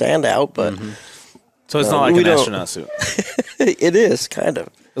 Sucking all the sand out, but So it's not like we an don't- astronaut suit. it is kind of.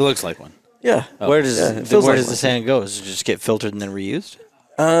 It looks like one. Yeah. Where does Yeah, it feels where like does the one. sand go? Does it just get filtered and then reused?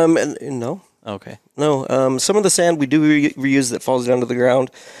 And no. Okay. No, some of the sand we do reuse that falls down to the ground,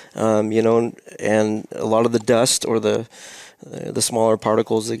 and a lot of the dust or the smaller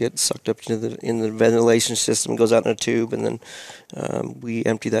particles that get sucked up in the ventilation system goes out in a tube, and then we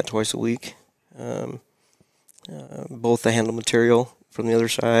empty that twice a week. Both the handle material from the other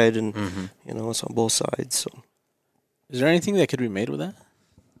side, and it's on both sides. So Is there anything that could be made with that?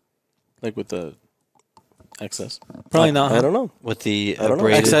 Like with the excess? Probably not. I huh? don't know. With the I don't know.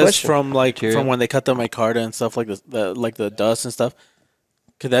 abraded, Good Excess question. from Material. from when they cut the micarta and stuff like the dust and stuff.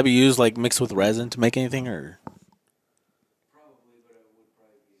 Could that be used like mixed with resin to make anything or?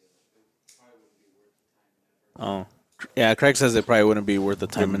 Oh, yeah. Craig says it probably wouldn't be worth the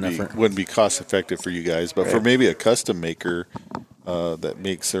time and effort. Wouldn't be cost effective for you guys, but for maybe a custom maker that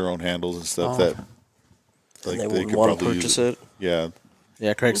makes their own handles and stuff, that like they they would could want to probably purchase use it. Yeah,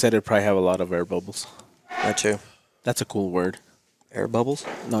 Yeah, Craig said it'd probably have a lot of air bubbles. That too. That's a cool word. Air bubbles.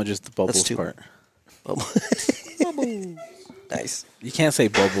 No, just the bubbles too- part. Bubble. Nice. You can't say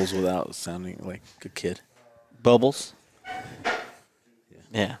bubbles without sounding like a kid. bubbles.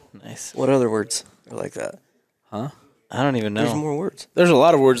 Yeah, nice. What other words are like that? Huh? I don't even know. There's more words. There's a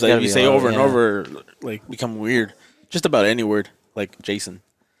lot of words that Gotta you be say a lot, over and yeah. over, like become weird. Just about any word, like Jason.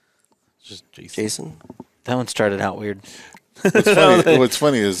 Just Jason. Jason. That one started out weird. What's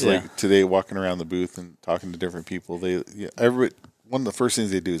funny is Yeah. like today walking around the booth and talking to different people. One of the first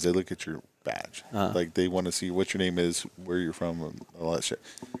things they do is they look at your badge. Like they want to see what your name is, where you're from, and all that shit.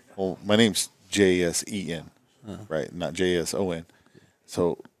 Well, my name's JSEN, right? Not JSON.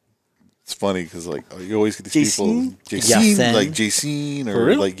 So it's funny because like you always get these people, Jasen? like Jasen, For or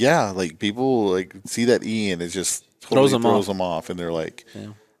real? like like people like see that E and it just Throws totally them them off, and they're like,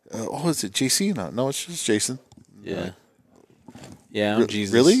 "Oh, is it JC? No, it's just Jason." Yeah. Yeah, I'm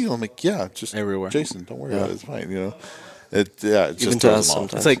Jesus. Really? I'm like, yeah, just Everywhere. Jason, don't worry about it. It's fine, you know. It just Even to throws us them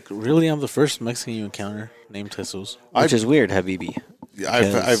off. sometimes. It's like, really, I'm the first Mexican you encounter named Jesus. Which is weird, Habibi.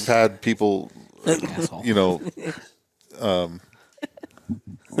 I've had people, Asshole. you know,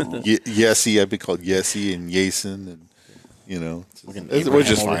 Yesy. I've been called Yesy and Jason, and you know, which is Abraham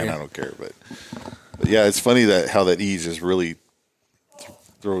over fine. here. I don't care, but yeah, it's funny that how that E just really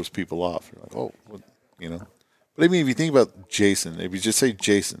throws people off. You're like, oh, what, you know. But I mean, if you think about Jason, if you just say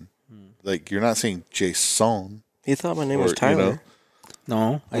Jason, like you're not saying Jason. You thought my name Or, was you Tyler.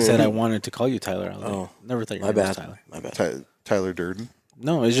 know, No, I said I wanted to call you Tyler. I was like, never thought your My name was bad. Tyler. My bad. Tyler Durden.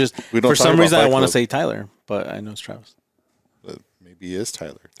 No, it's just We don't for talk some about reason I Fight want to Club. say Tyler, but I know it's Travis. But maybe he is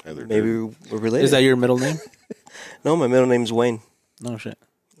Tyler. Tyler. Maybe Durden. we're related. Is that your middle name? No, my middle name's Wayne. No shit,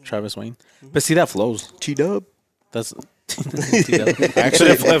 Travis Wayne. But see, that flows. T-Dub. That's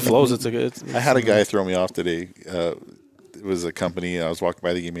actually that flows. It's a good. I had a guy throw me off today. It was a company. I was walking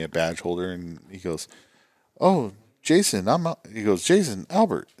by. They gave me a badge holder, and he goes, "Oh, Jason, He goes, Jason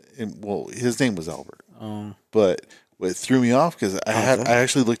Albert." And well, his name was Albert. But what threw me off because I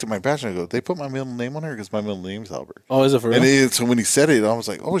actually looked at my badge and I go, "They put my middle name on here because my middle name's Albert." Oh, is it for real? And so when he said it, I was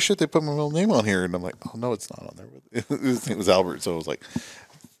like, "Oh shit, they put my middle name on here." And I'm like, "Oh no, it's not on there." His name was Albert, so I was like,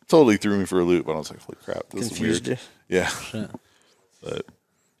 totally threw me for a loop. But I was like, "Holy crap, this Confused is weird." you. Yeah, Shit. but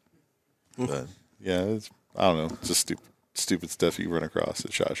yeah, I don't know, just stupid stuff you run across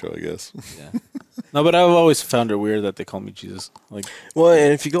at SHOT Show, I guess. Yeah. No, but I've always found it weird that they call me Jesus. Like, Well,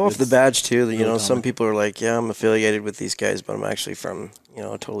 and if you go off the It's badge too, you know, really some common. people are like, "Yeah, I'm affiliated with these guys, but I'm actually from, you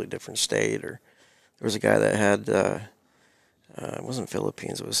know, a totally different state." Or there was a guy that had, it wasn't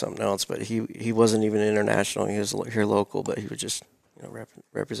Philippines, it was something else, but he wasn't even international. He was here local, but he was just, you know,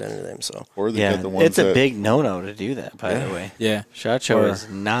 representing them. So Or they Yeah, got the ones it's a that, big no-no to do that, by the way. yeah. SHOT Show Or- is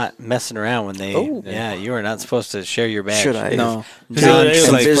not messing around when they. Oh. Yeah, you are not supposed to share your badge. should I? No. John It was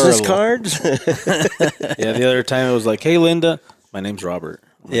Some like business furlough. cards. Yeah, the other time it was like, "Hey, Linda, my name's Robert."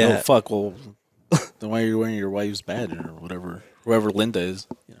 I'm like, Yeah. "Oh, fuck. Well, then why are you wearing your wife's badge or whatever? Whoever Linda is.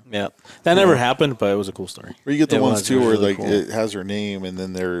 You know. Yeah. That never happened, but it was a cool story. or you get the It ones was too where really like cool. it has her name and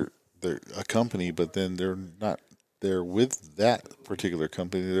then they're a company, but then they're not. They're with that particular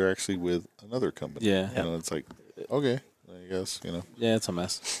company. They're actually with another company. Yeah. You know, it's like, okay, I guess, you know. Yeah, it's a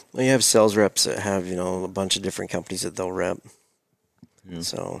mess. Well, you have sales reps that have, you know, a bunch of different companies that they'll rep. Yeah.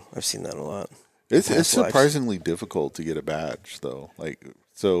 So I've seen that a lot. It's Past lives. surprisingly difficult to get a badge, though. Like,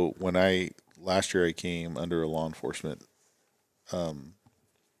 so when last year I came under a law enforcement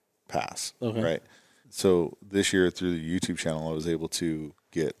pass, Okay. right? So this year through the YouTube channel, I was able to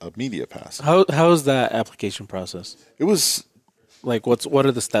get a media pass. How is that application process? It was Like, what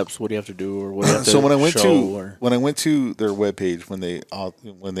are the steps? What do you have to do, or what do you have to so when I went show, to or? when I went to their webpage when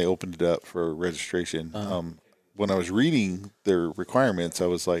they opened it up for registration, when I was reading their requirements, I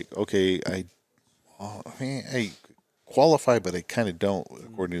was like, okay, I qualify, but I kind of don't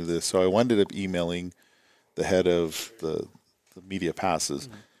according to this. So I ended up emailing the head of the media passes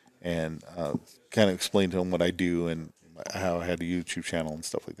and kind of explained to him what I do and how I had a YouTube channel and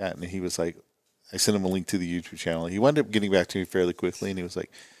stuff like that. And he was like, I sent him a link to the YouTube channel. He wound up getting back to me fairly quickly, and he was like,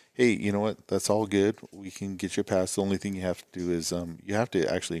 hey, you know what? That's all good. We can get you a pass. The only thing you have to do is you have to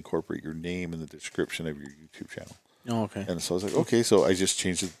actually incorporate your name in the description of your YouTube channel. Oh, okay. And so I was like, okay. So I just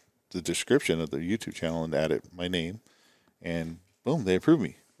changed the description of the YouTube channel and added my name, and boom, they approved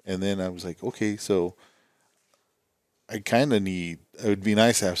me. And then I was like, okay, so I kind of it would be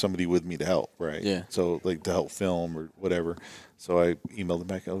nice to have somebody with me to help, right? Yeah. So like to help film or whatever. So I emailed them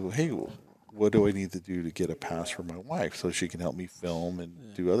back. I was like, hey, what do I need to do to get a pass for my wife so she can help me film and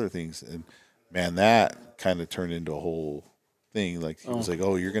do other things? And man, that kind of turned into a whole thing. Like he was like,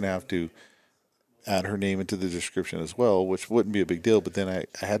 oh, you're going to have to add her name into the description as well, which wouldn't be a big deal. But then I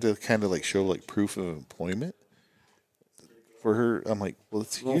had to kind of like show like proof of employment for her. I'm like, well,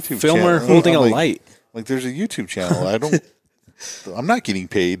 it's a YouTube Filmer channel. holding I'm a like, light. Like there's a YouTube channel. I'm not getting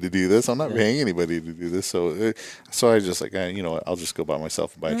paid to do this. I'm not paying anybody to do this. So I just like, you know what? I'll just go by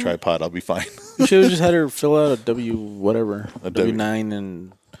myself and buy a tripod. I'll be fine. You should have just had her fill out a W9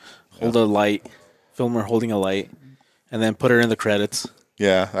 and hold a light, film her holding a light, and then put her in the credits.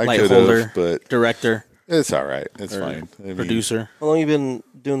 Yeah, I Light could holder, have, but director, it's all right. It's fine. I mean, producer. How long you been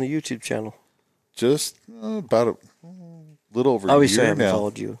doing the YouTube channel? just about a little over a Obviously, I year haven't now.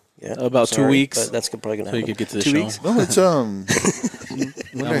 followed you. Yeah, About 2 weeks. But that's probably gonna So you happen. could get to the 2 show. weeks. No, it's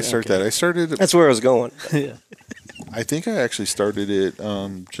when did I start that? I started. That's where I was going. Yeah. I think I actually started it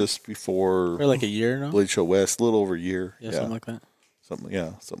just before For like a year now. Blade Show West, a little over a year. Yeah, something like that. Something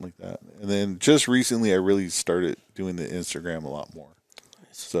like that. And then just recently, I really started doing the Instagram a lot more.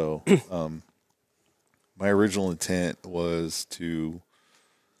 So, my original intent was to,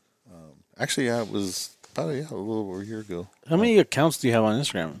 actually, yeah, it was about a little over a year ago. How many accounts do you have on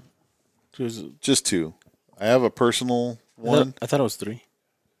Instagram? Just two. I have a personal one. I thought it was 3.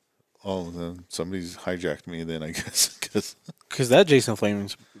 Oh, then somebody's hijacked me. Then I guess Because that Jasen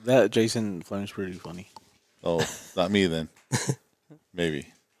Fleming's pretty funny. oh, not me then. Maybe.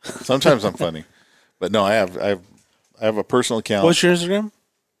 Sometimes I'm funny, but no, I have a personal account. What's your Instagram?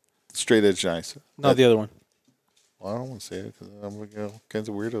 Straight Edge Nice. Not the other one. Well, I don't want to say it because I'm going to get all kinds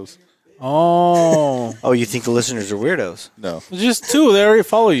of weirdos. Oh, Oh, you think the listeners are weirdos? No. it's just 2. They already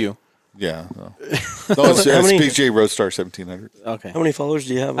follow you. Yeah. No, no it's many- Big J Roadstar 1700. Okay. How many followers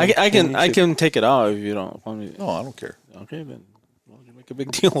do you have? I on YouTube? can take it out if you don't want me. No, I don't care. Okay, then you make a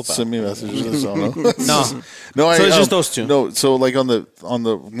big deal about Send it. me messages. I don't know. No. No, So it's just those two? No, so like on the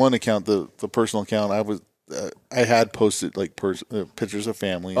one account, the personal account, I had posted like pictures of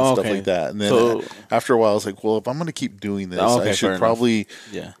family and Oh, stuff okay. like that, and then So- after a while, I was like, well, if I'm going to keep doing this, Oh, okay, I fair should enough. probably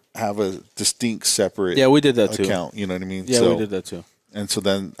Yeah. have a distinct separate Yeah, we did that too. account. You know what I mean? Yeah, So- we did that too. And so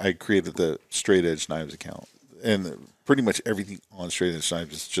then I created the Straight Edge Knives account, and pretty much everything on Straight Edge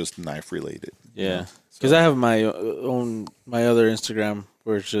Knives is just knife related. you Yeah, know? because I have my other Instagram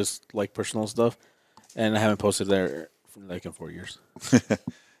where it's just like personal stuff, and I haven't posted there like in 4 years.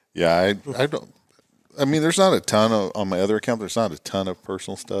 Yeah, I don't. I mean, there's not a ton of on my other account. There's not a ton of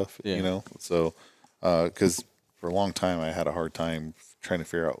personal stuff, Yeah. you know. So, because for a long time I had a hard time trying to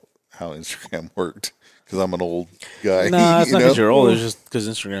figure out how Instagram worked because I'm an old guy. No, it's you not know? because you're old. It's just because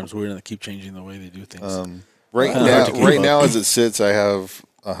Instagram's weird and they keep changing the way they do things. Right hard now, to keep up. as it sits, I have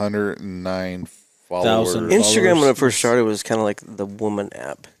 109 followers. Thousand. Instagram when followers. it first started was kind of like the woman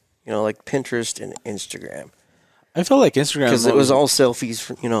app, you know, like Pinterest and Instagram, I feel like Instagram because it was all selfies,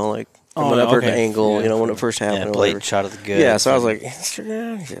 from, you know, like from Oh, whatever okay. angle, Yeah, you know, when true. it first Yeah, happened. or blatant whatever. shot of the good. Yeah, so I was like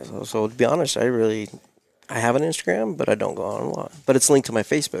Instagram. Yeah, so to be honest, I have an Instagram, but I don't go on a lot. But it's linked to my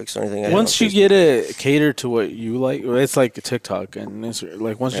Facebook, so anything. I have once on you Facebook- get it catered to what you like, it's like TikTok and Instagram.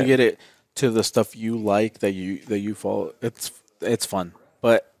 Like once you Yeah. get it to the stuff you like that you follow, it's fun.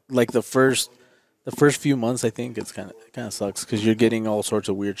 But like the first few months, I think it kind of sucks because you're getting all sorts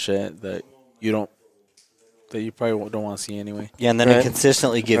of weird shit that you probably don't want to see anyway. Yeah, and then Right. it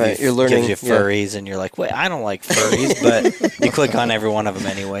consistently gives Right, you you're learning, gives you yeah. furries, and you're like, wait, I don't like furries, but you click on every one of them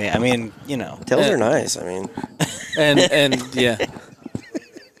anyway. I mean, you know, tails are nice. I mean, And yeah,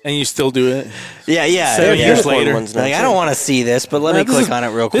 And you still do it? Yeah. 7 years Unicorn later. one's not Like, I too. don't want to see this, but let me This click is- on it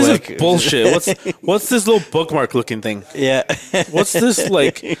real This quick. is bullshit. What's this little bookmark looking thing? Yeah. What's this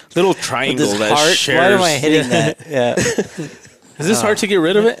like little triangle This that heart. shares? Why am I hitting that? Yeah. Is this hard to get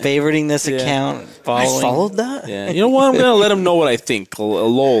rid of it? Favoriting this account. I Following. followed that? Yeah. You know what? I'm gonna let them know what I think. A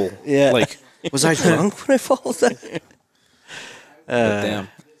lol. Yeah. Like, Was I drunk when I followed that? damn.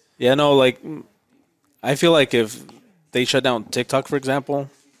 Yeah. No. Like, I feel like if they shut down TikTok, for example,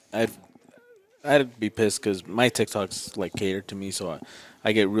 I'd be pissed because my TikTok's like catered to me, so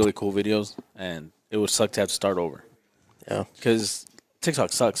I get really cool videos, and it would suck to have to start over. Yeah. Because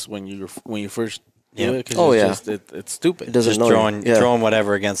TikTok sucks when you first do Yeah. it. 'Cause Oh, it's yeah. just, it's stupid. It doesn't Just know. throwing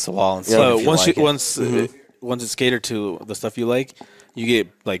whatever against the wall and see So if you once like it. once it's catered to the stuff you like, you get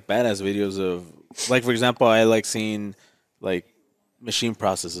like badass videos of, like, for example, I like seeing like machine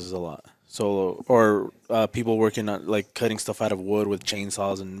processes a lot. So or people working on like cutting stuff out of wood with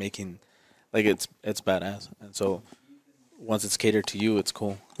chainsaws and making, like, it's badass. And so once it's catered to you, it's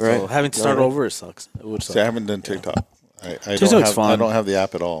cool. So Right. having to start Right. over, it sucks. It would suck. See, I haven't done TikTok. I TikTok's don't have, fun. I don't have the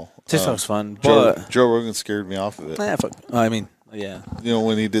app at all. TikTok's fun, Joe, but Joe Rogan scared me off of it. fuck. I mean, yeah. You know,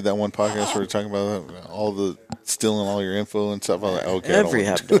 when he did that one podcast where we were talking about all the stealing all your info and stuff, I was like, okay, Every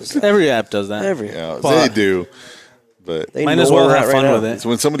I don't app want to do does that. Every app does that. Every it. Yeah, But- they do. But They Might know as well where have we're at fun right with now. it. it's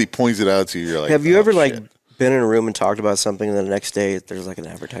when somebody points it out to you, you're like, Have you oh, ever like shit. been in a room and talked about something, and then the next day there's like an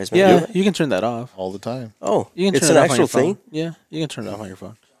advertisement? Yeah, you can turn that off. all the time? Oh, You can it's turn an it off on actual your phone. thing. Yeah, you can turn it off on your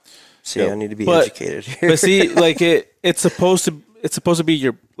phone. See, I need to be But- educated here. But see, like it's supposed to be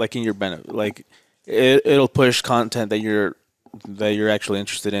your, like, in your benefit. Like it'll push content that you're actually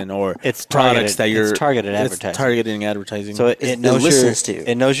interested in, or It's products targeted- that you're it's targeted it's advertising. targeting advertising. So it knows listens to you.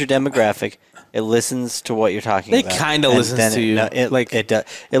 It knows your demographic. It listens to what you're talking They about. kinda And listens then to you. It does.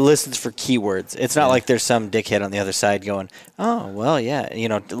 It listens for keywords. It's not like there's some dickhead on the other side going, "Oh, well, yeah,"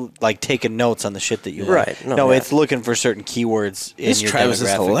 like taking notes on the shit that you like. Right. No, No, yeah. it's looking for certain keywords in this your Travis is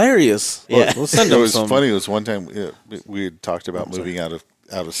demographic. hilarious. Yeah. We'll send It him was some. funny. It was one time we had talked about moving out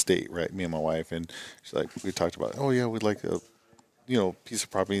of state, right? Me and my wife, and she's like, we talked about, oh yeah, we'd like a piece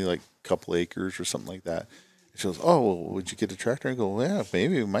of property, like a couple acres or something like that. And she goes, oh, well, would you get a tractor? I go, well, yeah,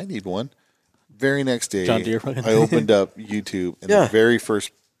 maybe we might need one. Very next day, John Deere fucking- I opened up YouTube, and Yeah. the very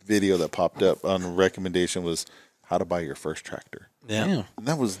first video that popped up on recommendation was how to buy your first tractor. Yeah. Yeah. And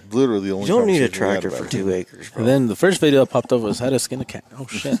that was literally the only. You don't need a conversation we had tractor about for it. 2 acres, bro. And then the first video that popped up was how to skin a cat. Oh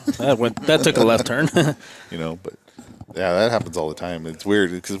shit, that took a left turn. But yeah, that happens all the time. It's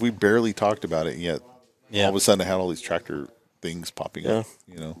weird because we barely talked about it, and yet Yeah. all of a sudden I had all these tractor things popping up.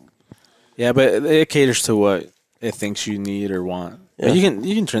 Yeah, but it caters to what it thinks you need or want. But Yeah.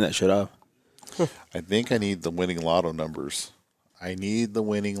 you can turn that shit off. I think I need the winning lotto numbers. I need the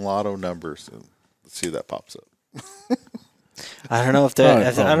winning lotto numbers. And let's see if that pops up. I don't know if Probably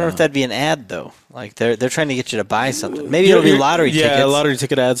I don't know if not. that'd be an ad though. Like they're trying to get you to buy something. Maybe it'll be lottery tickets. Yeah, lottery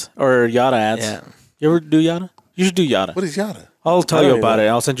ticket ads or Yada ads. Yeah. You ever do Yada? You should do Yada. What is Yada? I'll tell I you don't about even- it.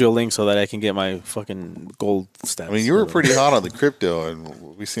 I'll send you a link so that I can get my fucking gold stats. I mean, you were pretty hot on the crypto,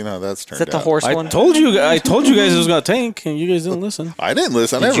 and we've seen how that's turned Is that the out. horse I one? told you guys it was gonna tank, and you guys didn't listen. I didn't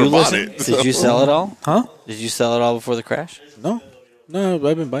listen. I Did never you bought listen? it. Did you sell it all? Huh? Did you sell it all before the crash? No,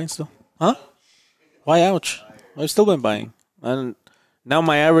 I've been buying still. Huh? Why? Ouch! I've still been buying, and now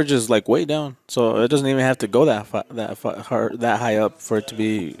my average is like way down, so it doesn't even have to go that high up for it to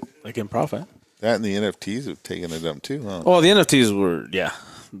be like in profit. That and the NFTs have taken a dump too, huh? Oh, the NFTs were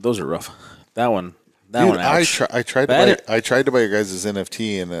those are rough. That one. Dude, Ouch. I tried That to buy your guys'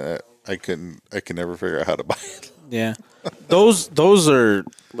 NFT, and I could never figure out how to buy it. Yeah, those are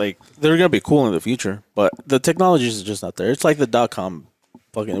like they're gonna be cool in the future, but the technology is just not there. It's like the .com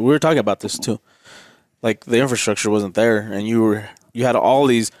fucking. We were talking about this too. Like the infrastructure wasn't there, and you had all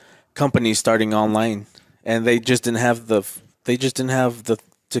these companies starting online, and they just didn't have the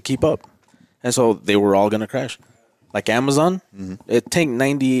to keep up, and so they were all gonna crash. Like Amazon, it tanked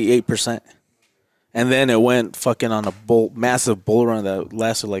 98%, and then it went fucking on a massive bull run that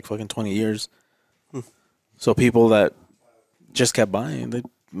lasted like fucking 20 years. So people that just kept buying, they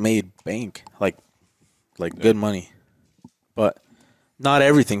made bank, like good money. But not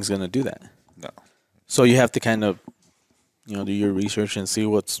everything's gonna do that. No. So you have to kind of, do your research and see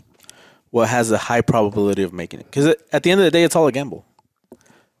what has a high probability of making it. Because at the end of the day, it's all a gamble.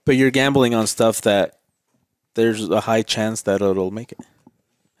 But you're gambling on stuff that there's a high chance that it'll make it.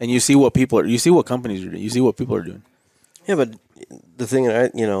 And you see what companies are doing. You see what people are doing. Yeah, but the thing,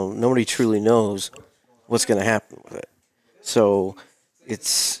 nobody truly knows what's going to happen with it. So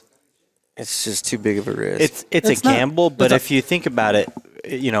it's just too big of a risk. It's a not- gamble, but it's if you think about it,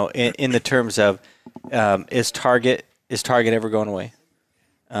 in the terms of is Target ever going away?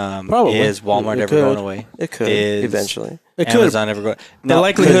 Probably. Is Walmart It ever could. going away? It could Is eventually. It could. Amazon ever going? The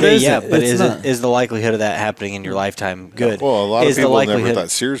likelihood is yeah, it- but it's not. is the likelihood of that happening in your lifetime good? Well, a lot of Is the people never likelihood- thought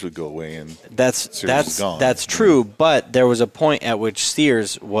Sears would go away, and That's Sears is gone. that's true, but there was a point at which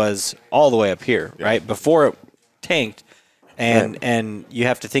Sears was all the way up here, right before it tanked, and you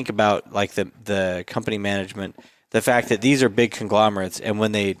have to think about like the company management, the fact that these are big conglomerates, and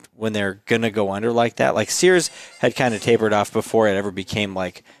when they're gonna go under like that, like Sears had kind of tapered off before it ever became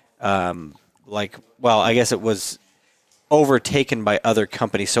like well, I guess it was overtaken by other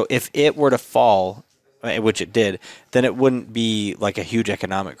companies. So if it were to fall, which it did, then it wouldn't be like a huge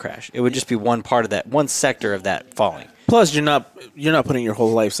economic crash. It would just be one part of that, one sector of that falling. Plus, you're not putting your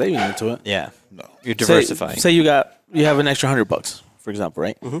whole life savings into it. Yeah, no, you're diversifying. Say you have an extra $100, for example,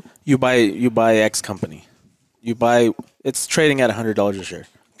 right? Mm-hmm. You buy X company. It's trading at $100 a share.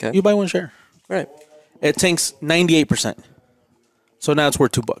 Okay. You buy one share. Right. It tanks 98%. So now it's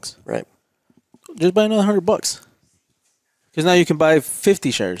worth $2. Right. Just buy another $100. Because now you can buy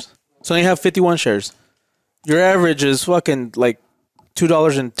 50 shares. So now you have 51 shares. Your average is fucking like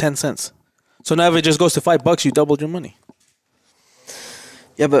 $2.10. So now if it just goes to $5, you doubled your money.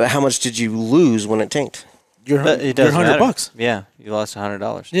 Yeah, but how much did you lose when it tanked? It doesn't matter. $100. Yeah, you lost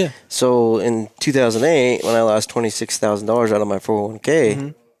 $100. Yeah. So in 2008, when I lost $26,000 out of my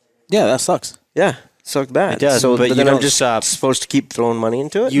 401k, Yeah, that sucks. yeah, sucked bad. It does, So, but you then don't I'm just stop. supposed to keep throwing money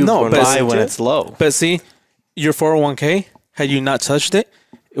into it. You No, but buy into when it? it's low. But see, your 401k, had you not touched it,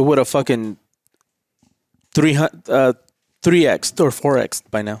 it would have fucking 3x or 4x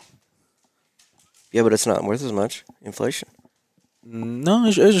by now. Yeah, but it's not worth as much. Inflation. No,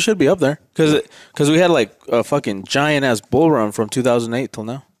 it should be up there because we had like a fucking giant ass bull run from 2008 till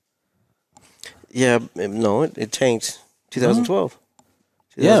now. Yeah, no, it tanked 2012.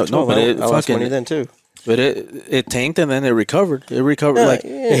 Yeah, no, 2012, but it I lost fucking- money then too. But it tanked and then it recovered. It recovered Yeah,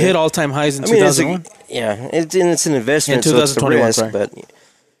 it hit all time highs in I mean, it's 2001. it's an investment, In so it's a 2021, risk. sorry. But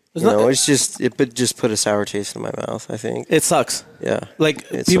it's just just put a sour taste in my mouth. I think. It sucks. Yeah, Like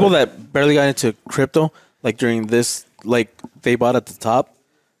It people sucks. that barely got into crypto, like during this, like they bought at the top.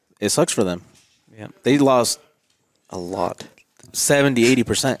 It sucks for them. Yeah. They lost a lot.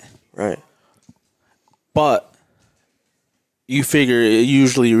 70-80%. Right. But you figure it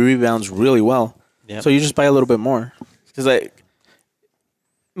usually rebounds really well. Yep. So you just buy a little bit more. Because like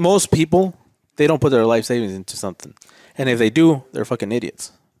most people, they don't put their life savings into something. And if they do, they're fucking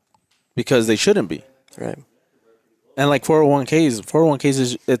idiots. Because they shouldn't be. Right. And like 401ks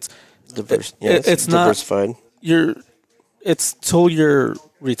is it's it's not diversified. it's till you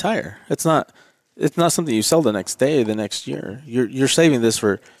retire. It's not something you sell the next day, the next year. You're saving this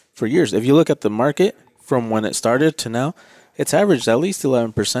for years. If you look at the market from when it started to now, it's averaged at least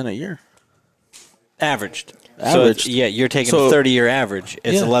 11% a year. Averaged. Averaged. So, yeah, you're taking So- a 30-year average.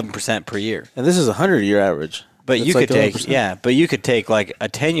 It's Yeah. 11% per year. And this is a 100-year average. But It's you like could take 11%. but you could take like a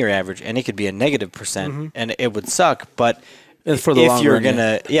 10-year average, and it could be a negative percent, and it would suck. But And for the if long you're run,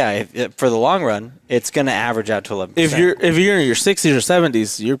 gonna, for the long run, it's gonna average out to 11%. If you're in your 60s or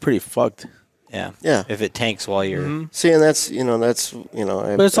 70s, you're pretty fucked. yeah, Yeah. if it tanks while you're, See, and that's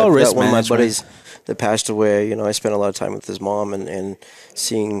But it's all I've risk got one of my management. buddies that passed away. I spent a lot of time with his mom and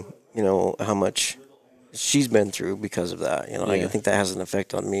seeing how much she's been through because of that. I think that has an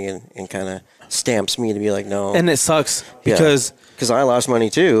effect on me and kind of stamps me to be like, no. And it sucks because I lost money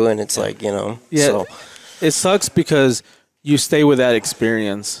too, and it's like, Yeah. so it sucks because you stay with that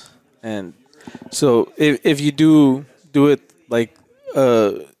experience, and so if you do it like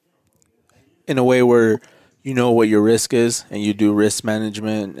in a way where you know what your risk is and you do risk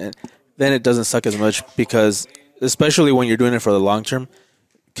management, and then it doesn't suck as much because especially when you're doing it for the long term,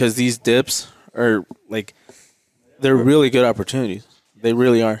 because these dips are like they're really good opportunities. They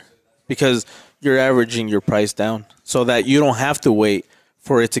really are because you're averaging your price down so that you don't have to wait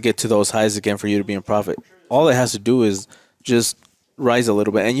for it to get to those highs again for you to be in profit. All it has to do is just rise a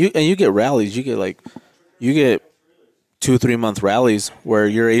little bit, and you get rallies. You get 2-3 month rallies where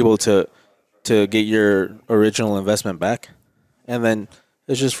you're able to get your original investment back, and then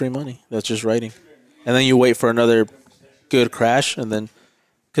it's just free money. That's just writing, and then you wait for another good crash, and then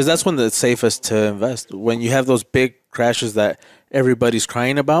because that's when it's safest to invest. When you have those big crashes that everybody's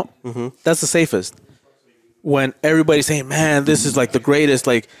crying about, that's the safest. When everybody's saying, "Man, this is like the greatest,"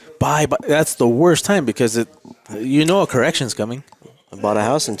 like buy, that's the worst time because a correction's coming. I bought a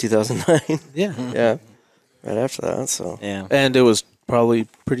house in 2009. Yeah, Yeah, right after that. So yeah. and it was probably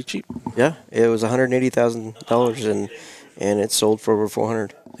pretty cheap. yeah, it was $180,000 and it sold for over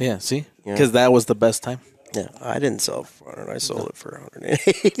 400. Yeah, see, Yeah. because that was the best time. Yeah, I didn't sell it for 400. I sold it for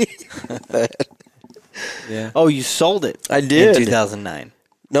 180. Yeah. Oh, you sold it. I did. In 2009.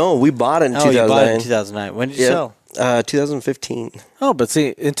 No, we bought it in Oh, you bought it 2009. in 2009. When did you Yep. sell? 2015. Oh, but see,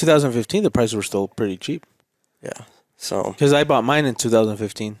 in 2015, the prices were still pretty cheap. Yeah. So Because I bought mine in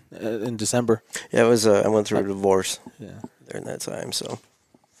 2015 in December. yeah, it was. I went through a divorce Yeah. during that time. So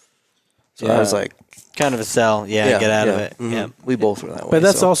Yeah. I was like, Kind of a sell. Yeah, get out of it. mhm. Yeah. We both were that way. But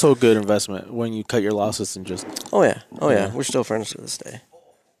that's so. also a good investment when you cut your losses and just. Oh yeah. Oh yeah. Yeah. We're still friends to this day.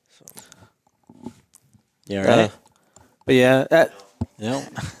 Yeah, right. But yeah, Yeah.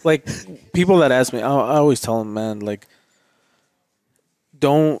 like people that ask me, I always tell them, man, like,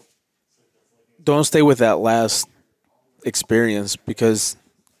 don't stay with that last experience because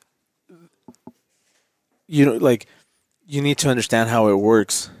like you need to understand how it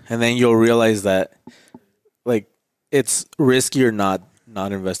works, and then you'll realize that like it's riskier not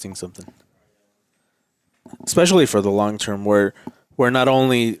investing something, especially for the long term, where not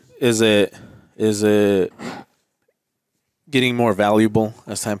only is it getting more valuable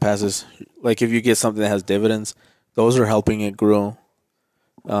as time passes. Like if you get something that has dividends, those are helping it grow.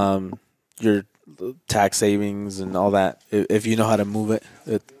 Your tax savings and all that. If you know how to move it,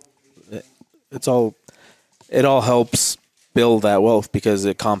 it all helps build that wealth because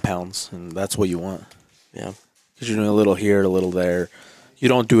it compounds, and that's what you want. Yeah. Because you're doing a little here, a little there. You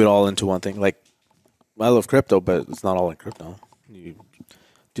don't do it all into one thing. Like I love crypto, but it's not all in crypto. You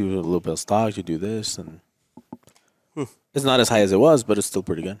do a little bit of stocks. You do this, and it's not as high as it was, but it's still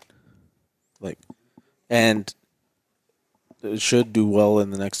pretty good. Like, and it should do well in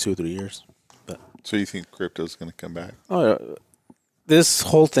the next 2 or 3 years. But So you think crypto's going to come back? oh, yeah. This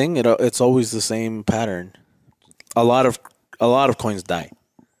whole thing, it's always the same pattern. A lot of coins die.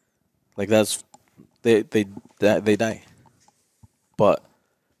 Like that's they die. But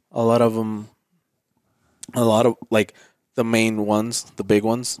a lot of them, like the main ones, the big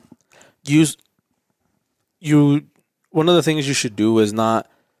ones, one of the things you should do is not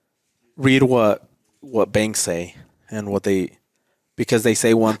read what banks say and because they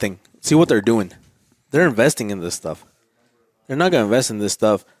say one thing. See what they're doing. They're investing in this stuff. They're not going to invest in this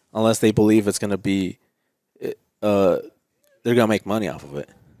stuff unless they believe it's going to be, they're going to make money off of it.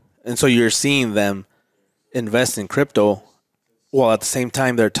 And so you're seeing them invest in crypto while at the same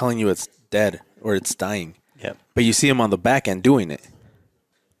time they're telling you it's dead or it's dying. Yep. But you see them on the back end doing it.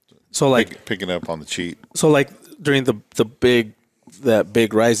 So like Picking up on the cheat. So like during the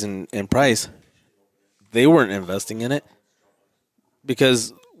big rise in price, they weren't investing in it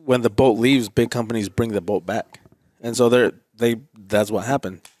because when the boat leaves, big companies bring the boat back, and so that's what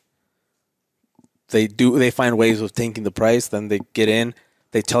happened. They find ways of tanking the price, then they get in.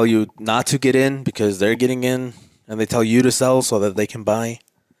 They tell you not to get in because they're getting in, and they tell you to sell so that they can buy,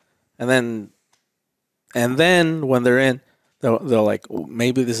 and then when they're in, they're like, oh,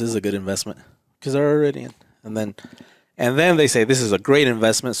 maybe this is a good investment because they're already in, and then they say this is a great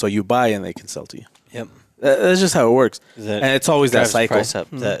investment, so you buy and they can sell to you. Yep. That's just how it works, and it's always that Drives the cycle. price up.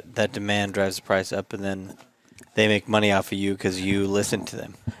 That demand drives the price up, and then they make money off of you because you listen to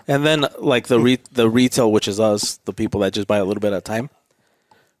them. And then like the retail, which is us, the people that just buy a little bit at a time,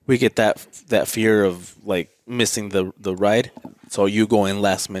 we get that fear of like missing the ride, so you go in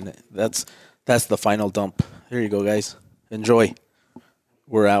last minute. That's the final dump. Here you go, guys. Enjoy.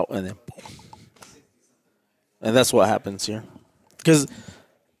 We're out, and then and that's what happens here, because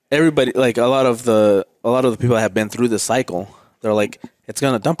everybody, like a lot of the people that have been through this cycle, they're like, it's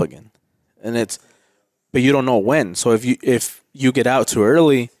gonna dump again, but you don't know when. So if you get out too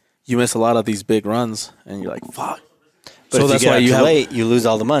early, you miss a lot of these big runs, and you're like, fuck. But so if that's you get why out you too have late, you lose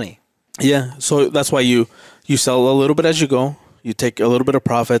all the money. yeah. So that's why you sell a little bit as you go. You take a little bit of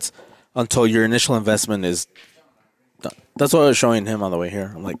profits until your initial investment is done. That's what I was showing him on the way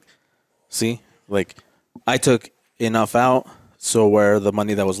here. I'm like, see, like I took enough out so where the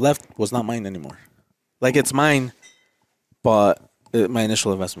money that was left was not mine anymore. Like it's mine, but my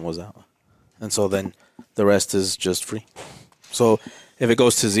initial investment was out, and so then the rest is just free. So if it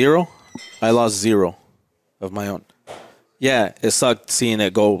goes to zero, I lost zero of my own. Yeah, it sucked seeing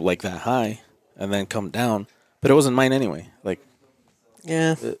it go like that high and then come down, but it wasn't mine anyway. Like,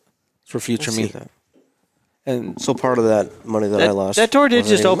 Yeah. it's for future I see me. that. And So part of that money that I lost. That door did wasn't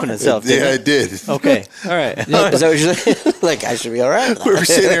just even open mine. itself. Yeah, Didn't it did. it? Okay. All right. Is that what you're saying? Like I should be all right. We were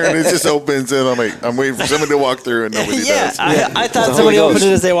sitting here and it just opens and I'm waiting for somebody to walk through and nobody Yeah, does. I thought The somebody Holy opened Ghost.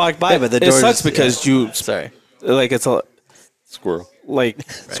 it as they walked by, but the it door sucks just- because yeah. Sorry. like it's a Squirrel. like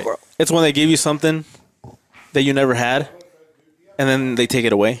Squirrel. it's when they give you something that you never had, and then they take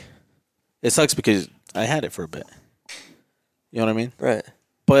it away. It sucks because I had it for a bit. You know what I mean? Right.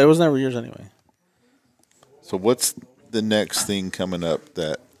 But it was never yours anyway. So what's the next thing coming up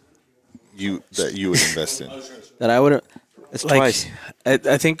that you would invest in? That I would It's like, twice.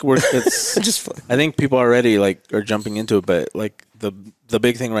 I think we're it's Just fun. I think people already like are jumping into it, but like the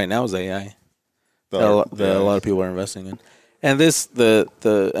big thing right now is AI. That a lot of people are investing in, and the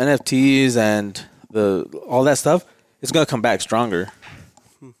NFTs and all that stuff is going to come back stronger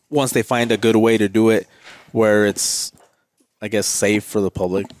once they find a good way to do it, where it's, I guess, safe for the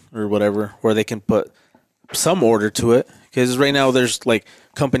public or whatever, where they can put some order to it. Because right now there's like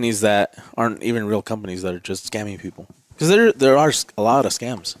companies that aren't even real companies that are just scamming people. Because there are a lot of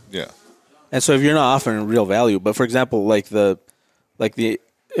scams. Yeah. And so if you're not offering real value, but for example, like if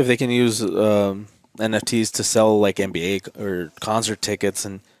they can use NFTs to sell like NBA or concert tickets,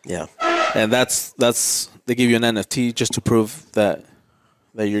 and Yeah. that's they give you an NFT just to prove that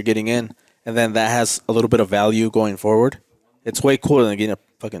you're getting in, and then that has a little bit of value going forward. It's way cooler than getting a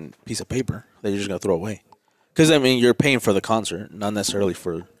fucking piece of paper that you're just gonna throw away. Because I mean, you're paying for the concert, not necessarily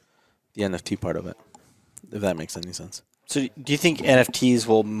for the NFT part of it. If that makes any sense. So do you think NFTs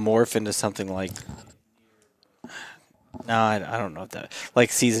will morph into something like? No, I don't know if that like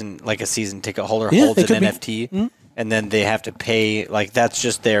a season ticket holder holds an NFT, and then they have to pay like that's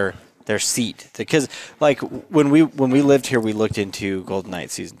just their seat, because like when we lived here, we looked into Golden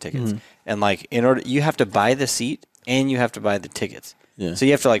Knights season tickets, and like in order you have to buy the seat and you have to buy the tickets. Yeah. So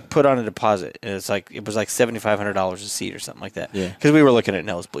you have to like put on a deposit, and it was like $7,500 a seat or something like that. Yeah. Because we were looking at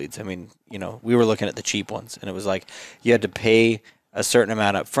nosebleeds. I mean, we were looking at the cheap ones, and it was like you had to pay a certain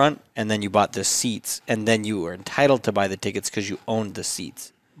amount up front, and then you bought the seats, and then you were entitled to buy the tickets because you owned the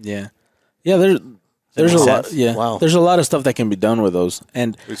seats. Yeah. Yeah. There's a lot. sense? Yeah. Wow. There's a lot of stuff that can be done with those,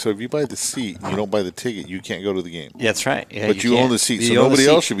 and Wait, so if you buy the seat and you don't buy the ticket, you can't go to the game. Yeah, that's right. Yeah, But you own can't. the seat, so You own the nobody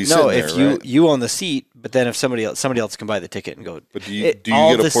else should be sitting No, if there, right? you own the seat, but then if somebody else can buy the ticket and go. But do you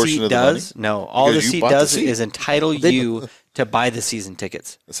all get a the portion seat of the does, money? No, all the Because you seat bought the does seat. is entitle you to buy the season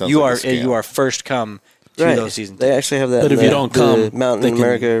tickets. That sounds You like a are scam. you are first come to Right. those season They tickets. actually have that. But in if you the- don't the come, they Mountain can-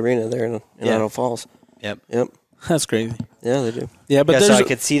 America Arena there in Yeah. Idaho Falls. Yep. Yep. that's crazy. Yeah, they do. Yeah, but Yeah, so there's I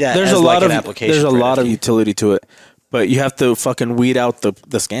could see that There's as a like lot an of application there's a for lot of NFT. utility to it, but you have to fucking weed out the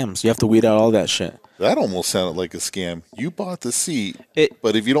scams. You have to weed out all that shit. That almost sounded like a scam. You bought the seat, It-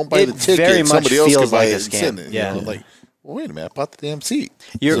 but if you don't buy it the ticket, very much somebody else can feels buy like it a and scam. send it. Yeah. Like, well, wait a minute, I bought the damn seat.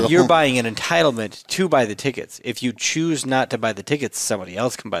 You're So- you're buying an entitlement to buy the tickets. If you choose not to buy the tickets, somebody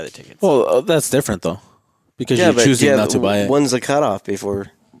else can buy the tickets. Well, that's different though, because Yeah, you're but choosing not to buy it. When's the cutoff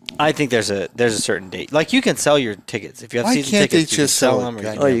before? I think there's a certain date. Like you can sell your tickets if you have Why season can't they tickets. You can just sell a them, or you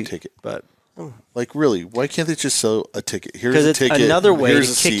can- goddamn you- ticket? but Like, really, why can't they just sell a ticket? Here's because a it's ticket. another way to here's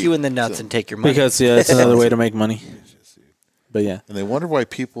a kick seat. you in the nuts and take your money. Because it's another way to make money. But yeah, And they wonder why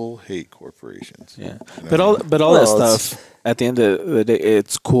people hate corporations. yeah. You know But what I mean? all that Well, it's- stuff at the end of the day,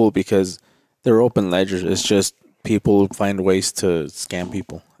 it's cool because they're open ledgers. It's just people find ways to scam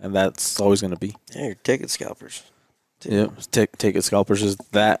people, and that's always going to be. Yeah, your ticket scalpers. Yeah, ticket scalpers is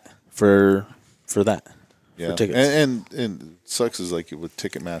that for that. Yeah, tickets. and it sucks is like with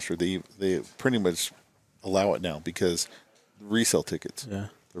Ticketmaster, they pretty much allow it now because resale tickets. Yeah.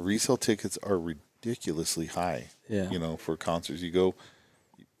 The resale tickets are ridiculously high. Yeah. You know, for concerts, you go.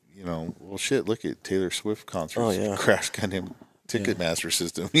 You know, well, shit. Look at Taylor Swift concerts. Oh, yeah. Crash goddamn Ticketmaster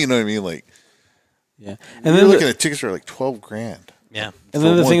system. You know what I mean? Like, Yeah, and and you're then looking at tickets are like $12,000. yeah, and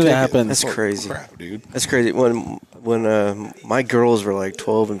then the for thing one that ticket. happens. That's crazy. Crap, dude. That's crazy. When my girls were like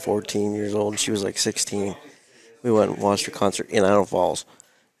 12 and 14 years old, she was like 16. We went and watched her concert in Idaho Falls,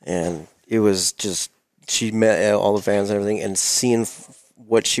 and it was just she met all the fans and everything, and seeing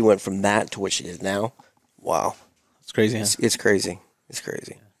what she went from that to what she is now. Wow, It's crazy. Huh? it's crazy. It's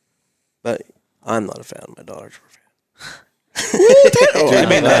crazy. But I'm not a fan. My daughters were I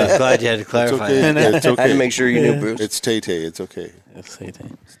mean, I'm glad you had to It's clarify. okay. that. It's fans. I had okay. to make sure you knew, Bruce. It's Tay Tay. It's okay. Yes, they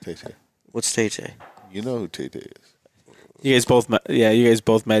do. It's Tay Tay. What's Tay Tay? You know who Tay Tay is. You guys both, you guys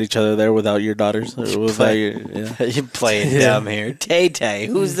both met each other there without your daughters, or without your. Yeah. You're playing dumb here. Tay Tay,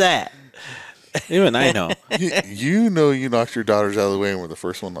 who's that? Even I know. You know you knocked your daughters out of the way and were the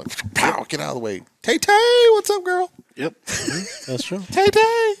first one like, pow, get out of the way. Tay Tay, what's up, girl? Yep. That's true. Tay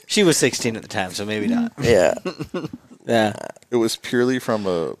Tay. She was 16 at the time, so maybe not. Yeah. Yeah, It was purely from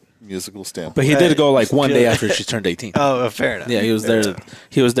a musical standpoint. but he did go like one day after she turned 18. Oh, fair enough. Yeah, he was there.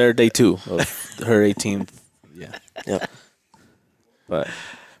 He was there day 2 of her 18th. Yeah, Yep. but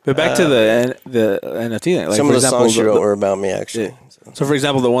back to the NFT thing. Like, Some for of the example, songs she wrote were about me, actually. Yeah. So, for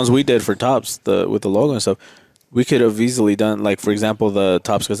example, the ones we did for Tops, with the logo and stuff, we could have easily done, like, for example, the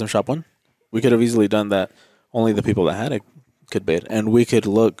Tops Custom Shop one. We could have easily done that. Only the people that had it could bid, and we could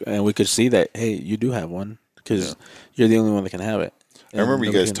look and we could see that, hey, you do have one because you're the only one that can have it. I remember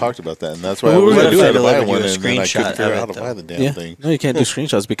you And guys we can- talked about that, and that's why Well, I we was were going gonna to do try it, to buy like, do one, a and then I screenshot couldn't figure of out how it, to buy the damn Yeah, thing. no, you can't do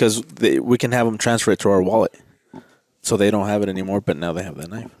screenshots because we can have them transfer it to our wallet. so they don't have it anymore. But now they have that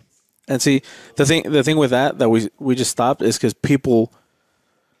knife. And see, the thing with that we just stopped is because people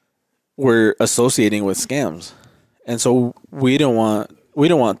were associating with scams, and so we don't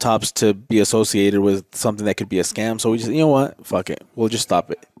want Tops to be associated with something that could be a scam. So we just, you know what, fuck it, we'll just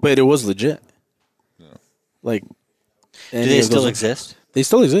stop it. But it was legit. Yeah. Like, do they still exist? They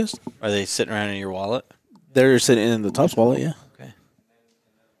still exist. Are they sitting around in your wallet? They're sitting in the Tops wallet. Yeah. Okay.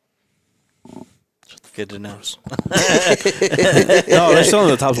 Good to know. No, they're still in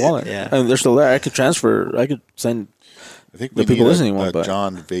the Tops wallet. Yeah, and they're still there. I could transfer. I could send. I think the people listening one, but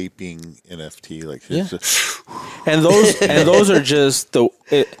John vaping NFT, like yeah. And those are just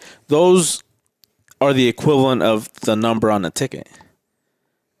those are the equivalent of the number on a ticket.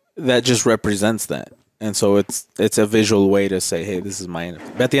 That just represents that, and so it's a visual way to say, hey, this is my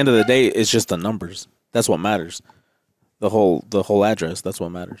NFT. But at the end of the day, it's just the numbers. That's what matters. The whole address. That's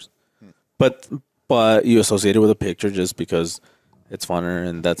what matters. But you associate it with a picture just because it's funner,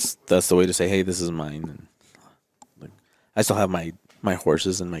 and that's the way to say, hey, this is mine. And like, I still have my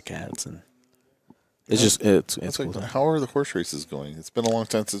horses and my cats, and it's cool. Like, how are the horse races going? It's been a long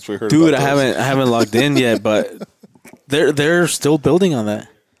time since we heard. Dude, about those. I haven't logged in yet, but they're still building on that.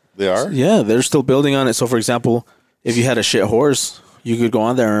 They are? Yeah, they're still building on it. So, for example, if you had a shit horse, you could go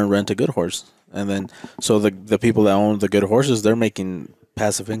on there and rent a good horse, and then so the people that own the good horses, they're making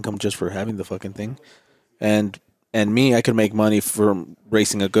passive income just for having the fucking thing, and me, I could make money from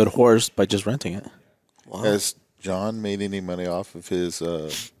racing a good horse by just renting it. Wow. Has John made any money off of his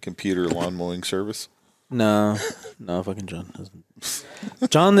computer lawn mowing service? No, fucking John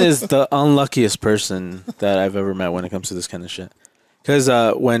doesn't. John is the unluckiest person that I've ever met when it comes to this kind of shit. Because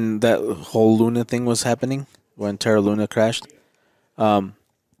when that whole Luna thing was happening, when Terra Luna crashed,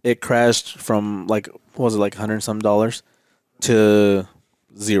 it crashed from like, what was it, like $100 some to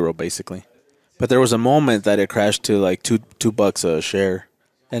zero basically. But there was a moment that it crashed to like $2 a share,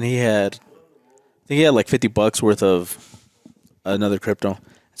 and I think he had like $50 worth of another crypto.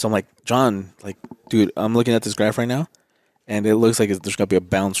 So I'm like, John, like, dude, I'm looking at this graph right now, and it looks like there's gonna be a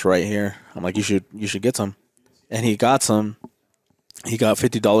bounce right here. I'm like, you should get some, and he got some. He got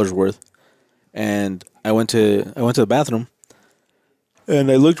 $50 worth, and I went to the bathroom,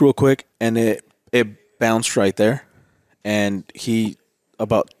 and I looked real quick, and it bounced right there, and he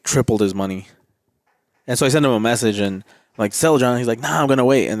about tripled his money. And so I sent him a message and I'm like, sell, John. He's like, nah, I'm gonna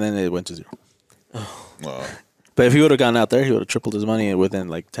wait, and then it went to zero. Oh. Wow. But if he would have gone out there, he would have tripled his money within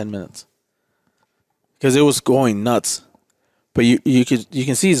like 10 minutes, because it was going nuts. But you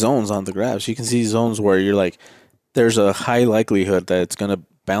can see zones on the graphs. You can see zones where you're like, there's a high likelihood that it's gonna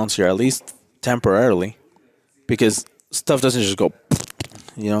bounce here at least temporarily, because stuff doesn't just go.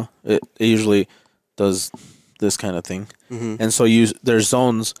 You know, it usually does this kind of thing. Mm-hmm. And so there's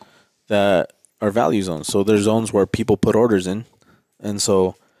zones that are value zones. So there's zones where people put orders in, and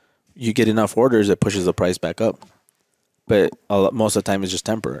so you get enough orders, it pushes the price back up. But most of the time, it's just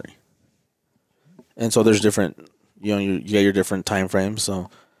temporary. And so there's different, you get your different time frames. So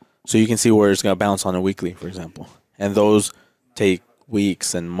you can see where it's gonna bounce on a weekly, for example, and those take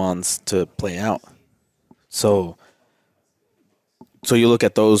weeks and months to play out. So you look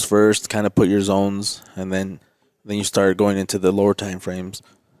at those first, kind of put your zones, and then you start going into the lower time frames,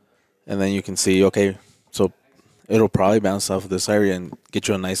 and then you can see, okay, so it'll probably bounce off of this area and get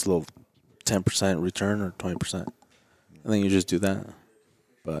you a nice little 10% return or 20%, and then you just do that.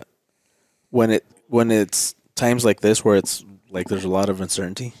 But when it's times like this where it's like there's a lot of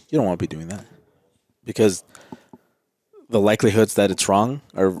uncertainty, you don't want to be doing that, because the likelihoods that it's wrong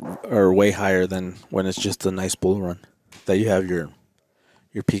are way higher than when it's just a nice bull run that you have your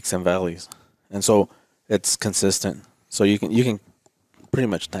peaks and valleys, and so it's consistent. So you can pretty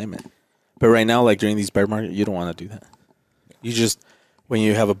much time it. But right now, like during these bear market, you don't want to do that. You just, when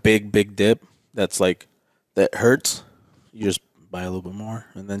you have a big dip that's like that hurts, you just buy a little bit more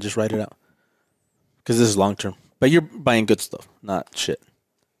and then just ride it out, because this is long term. But you're buying good stuff, not shit.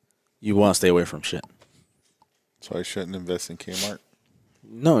 You want to stay away from shit. So I shouldn't invest in Kmart?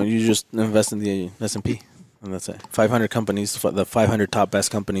 No, you just invest in the S&P. And that's it. 500 companies, the 500 top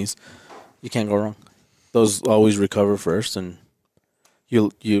best companies. You can't go wrong. Those always recover first, and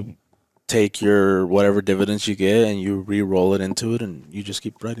you take your whatever dividends you get and you re-roll it into it, and you just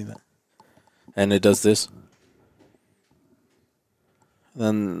keep writing that. And it does this.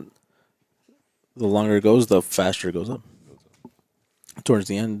 Then the longer it goes, the faster it goes up. Towards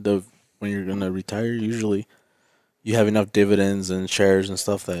the end of when you're going to retire, usually you have enough dividends and shares and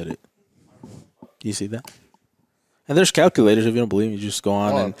stuff that do you see that? And there's calculators. If you don't believe me, you just go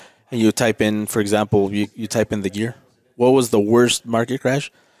on and you type in, for example, you type in the year. What was the worst market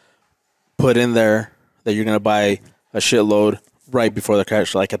crash? Put in there that you're going to buy a shitload right before the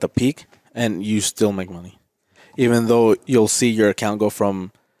crash, like at the peak, and you still make money, even though you'll see your account go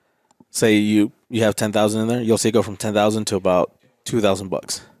from, say you have 10,000 in there, you'll see it go from 10,000 to about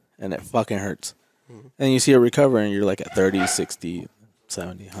 $2,000, and it fucking hurts. And you see it recover, and you're like at 30, 60,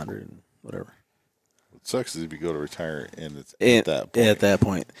 70, 100, and whatever. What sucks is if you go to retire and it's at that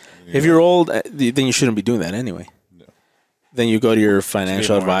point. If you're old, then you shouldn't be doing that anyway. No. Then you go to your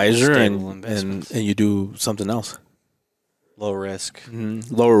financial advisor and you do something else. Low risk.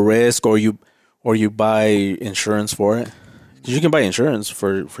 Mm-hmm. Lower risk, or you buy insurance for it. 'Cause you can buy insurance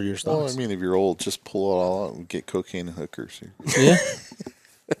for your stocks. Well, I mean, if you're old, just pull it all out and get cocaine and hookers. Yeah.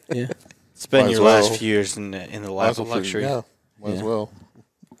 Yeah. Spend your last few years in the life of luxury. Yeah, might as well.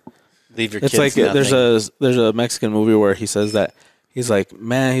 Leave your It's kids like nothing. there's a Mexican movie where he says that he's like,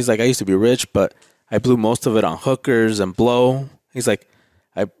 I used to be rich, but I blew most of it on hookers and blow. He's like,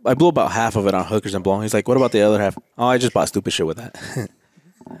 I blew about half of it on hookers and blow. He's like, what about the other half? Oh, I just bought stupid shit with that.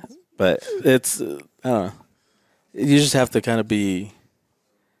 But it's I don't know. You just have to kind of be.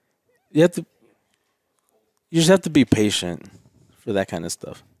 You just have to be patient for that kind of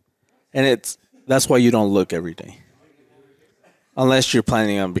stuff, and that's why you don't look every day. Unless you're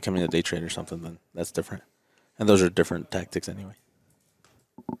planning on becoming a day trader or something, then that's different. And those are different tactics anyway.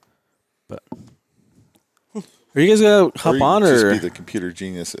 But are you guys gonna hop on, just or be the computer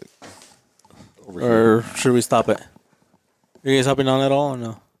genius over here? or should we stop it? Are you guys hopping on at all or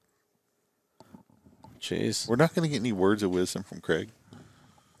no? Jeez. We're not going to get any words of wisdom from Craig.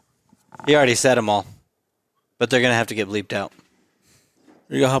 He already said them all, but they're gonna have to get bleeped out.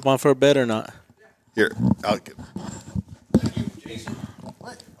 Are you gonna hop on for a bit or not? Here, I'll get.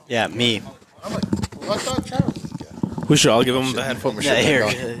 Yeah, me. I'm like, well, I thought Travis was good. We should all give him the headphone. Yeah, here.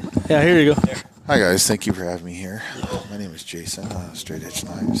 Yeah, here you go. Hi guys, thank you for having me here. My name is Jason, Straight Edge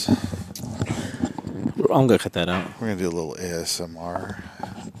Knives. I'm gonna cut that out. We're gonna do a little ASMR.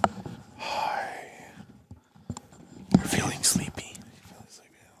 Hi. You're feeling sleepy.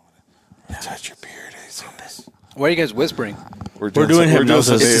 Touch your beard, ASMR. Why are you guys whispering? We're doing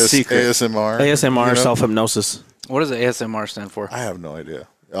hypnosis. It's It's a secret. ASMR. ASMR, you know? self hypnosis. What does the ASMR stand for? I have no idea.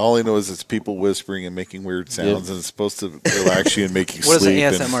 All I know is it's people whispering and making weird sounds, and it's supposed to relax you and make you What does sleep. the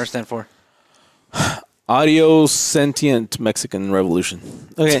ASMR stand for? Audio Sentient Mexican Revolution.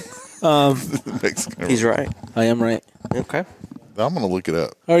 Okay, Mexican. He's right. I am right. Okay. I'm gonna look it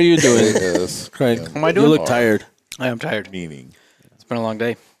up. How are you doing, Yes. Craig? Am I You doing? look tired. I am tired. Meaning It's been a long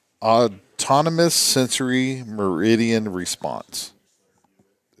day. autonomous sensory meridian response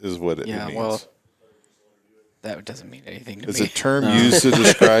is what it Yeah, means. well, that doesn't mean anything to It's me. a term used to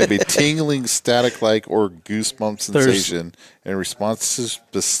describe a tingling, static-like, or goosebump sensation in response to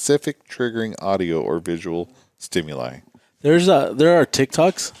specific triggering audio or visual stimuli. There are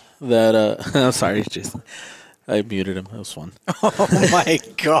TikToks that I'm sorry, Jason. I muted him. It was fun. Oh my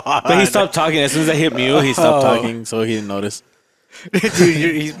god! But he stopped talking as soon as I hit mute. He stopped talking, so he didn't notice. Dude,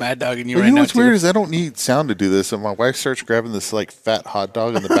 he's mad dogging you Well, right you know now. what's weird is I don't need sound to do this. And my wife starts grabbing this like fat hot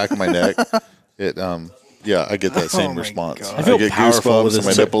dog in the back of my neck. Yeah, I get that same my response. God. I feel get powerful with goosebumps and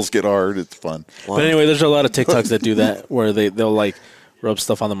this. my nipples get hard. It's fun. But anyway, there's a lot of TikToks that do that where they'll like rub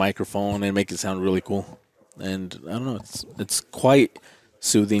stuff on the microphone and make it sound really cool. And I don't know, it's quite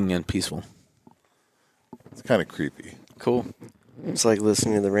soothing and peaceful. It's kind of creepy. Cool. It's like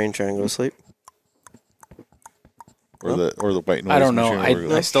listening to the rain trying to go to sleep. Or the white noise. I don't know. machine where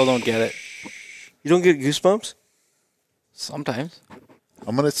you're I like, still don't get it. You don't get goosebumps? Sometimes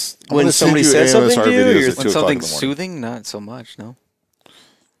I'm gonna When send somebody you says something AMSR to you, or videos you're- at 2 when o'clock in something's the morning. soothing, not so much. No.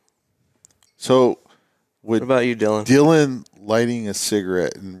 So would What about you, Dylan? Dylan lighting a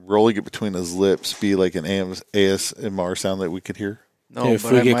cigarette and rolling it between his lips be like an ASMR sound that we could hear? No, if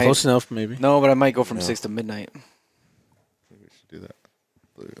but we I get might, close enough, maybe. No, but I might go from 6 to midnight. We should do that.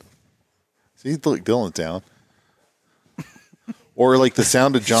 See, look, Dylan's down. Or like the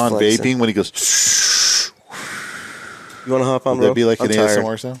sound of John flexing. vaping when he goes. You want to hop on, Would that bro? be like I'm an tired.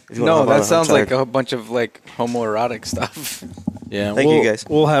 ASMR sound? If you wanna No, hop on, that I'm sounds tired. like a bunch of like homoerotic stuff. Yeah. Thank you, guys.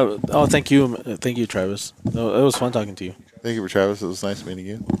 We'll have. Oh, thank you, Travis. It was fun talking to you. Thank you for Travis. It was nice meeting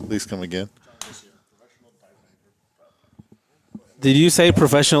you. Please come again. Did you say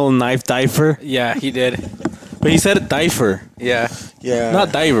professional knife diver? Yeah, he did. But he said diver, Yeah. Yeah.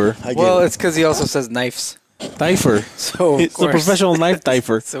 not diver. Well, it's because he also says knives. Diver. So of It's a course. professional knife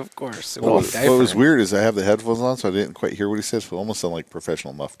diver. So of course. it What would be was diver. weird is I have the headphones on, so I didn't quite hear what he said. So it almost sounded like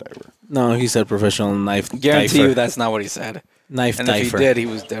professional muff diver. No, he said professional knife Guarantee diver. you that's not what he said. Knife And diver. if he did, he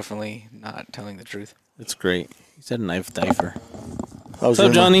was definitely not telling the truth. It's great. He said knife diver. I was What's up,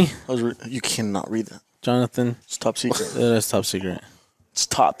 reading Johnny? you cannot read that. Jonathan. It's top secret. That's top secret. It's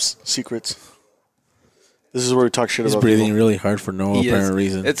tops secrets. This is where we talk shit He's about breathing people. really hard for no He is. apparent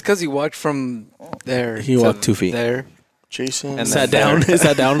reason. It's because he walked from there. He to walked 2 feet. there. Jason, And Sat then down.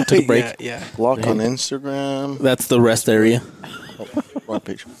 Sat down. Took a break. Yeah. block on Instagram. That's the rest area. Wrong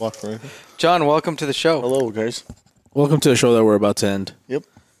page. Walk right. John, welcome to the show. Hello, guys. Welcome to a show that we're about to end. Yep.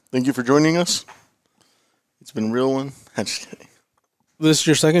 Thank you for joining us. It's been a real one. I'm just kidding. This is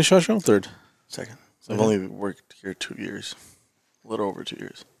your second show? Third. Second. I've only worked here 2 years. A little over 2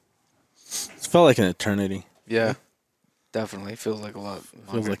 years. It's felt like an eternity. Yeah, definitely. Feels like a lot. Feels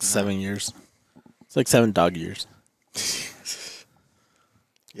longer like than 7 years. It's like 7 dog years.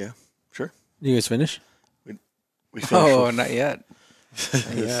 Yeah, sure. You guys finish? We that. finished. Oh, not yet.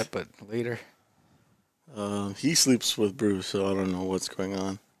 Not yet, but later. He sleeps with Bruce, so I don't know what's going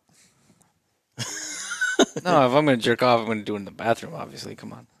on. No, if I'm going to jerk off, I'm going to do it in the bathroom, obviously.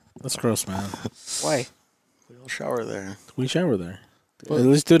 Come on. That's gross, man. Why? We all shower there. We shower there. At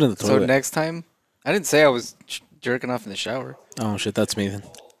least do it in the So toilet. next time, I didn't say I was jerking off in the shower. Oh shit, that's me then.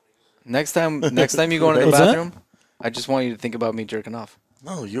 Next time you go into the What's that? bathroom, I just want you to think about me jerking off.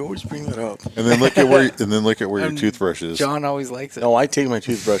 No, you always bring that up. And then look at where your toothbrush is. John always likes it. No, I take my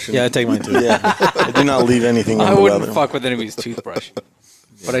toothbrush. And, Yeah, I take mine too. Yeah, I do not leave anything in I the wouldn't bathroom. fuck with anybody's toothbrush.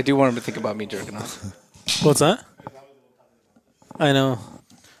 But I do want him to think about me jerking off. What's that? I know.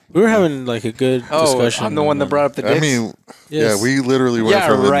 We were having like a good discussion. I'm the one that brought up the dicks. I mean, Yes. yeah, we literally went Yeah,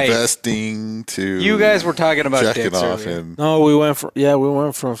 from right. investing to You guys were talking about checking dicks off earlier. and No, we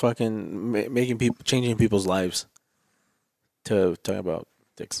went from fucking making people, changing people's lives, to talking about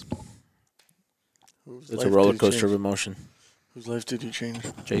dicks. Whose It's life a roller did you coaster of change? emotion. Whose life did you change?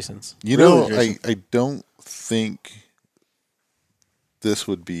 Jason's. you Really, know, Jason? I don't think this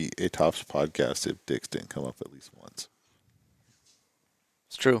would be a Tops podcast if dicks didn't come up at least once.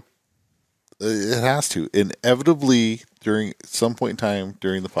 It's true. It has to. Inevitably, during some point in time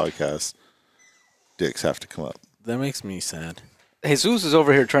during the podcast, dicks have to come up. That makes me sad. Jesus is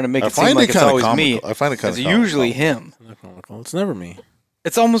over here trying to make I it seem find like it it's kinda always me. comical. I find it kind It's of usually him. It's not comical. It's never me.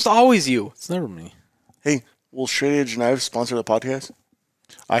 It's almost always you. It's never me. Hey, will Straight Edge Knives sponsor the podcast?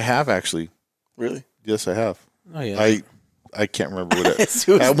 I have actually. Really? Yes, I have. Oh yeah. I can't remember what it. Jesus,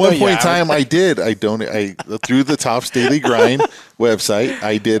 At no, one you point in haven't. time, I did. I through the Tops Daily Grind website.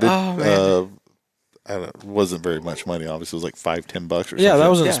 I did it. Oh, man. It wasn't very much money. Obviously, it was like $5-10 or something. Yeah, that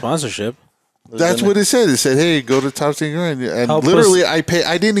wasn't Yeah. a sponsorship. That's what it said. It said, "Hey, go to Tops Daily Grind," and Help literally, I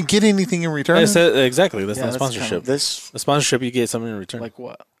didn't get anything in return. I said exactly. That's Yeah, not that's kind sponsorship. of- This, The sponsorship, you get something in return. Like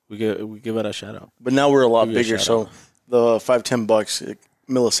what? we give it a shout out. but now we're a lot Give you a bigger. shout So out. the $5-10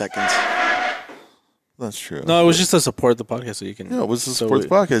 milliseconds. That's true. No, it was just to support the podcast, so you can. Yeah, it was to so support the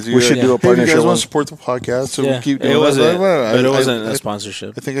podcast. we should do a Hey, if you partnership guys one. want to support the podcast, so Yeah, we keep doing it wasn't. that. But it wasn't I a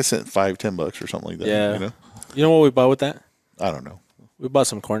sponsorship. think I sent $5-10 or something like that. Yeah. You know what we bought with that? I don't know. We bought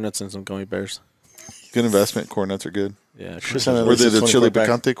some corn nuts and some gummy bears. Good investment. Corn nuts are good. Yeah. Should send at Were least they a the chili 24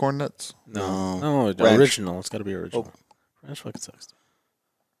 pack. picante corn nuts? No, Ranch. original. It's got to be original. Ranch fucking sucks.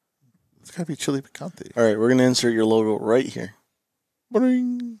 It's got to be chili picante. All right, we're gonna insert your logo right here,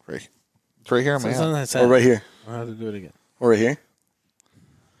 Boing. Right. It's right here on my hat. or right here, I'll have to do it again. or right here.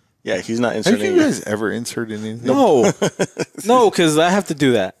 Yeah, he's not Have inserting. you it. guys ever inserted anything? No, no, because I have to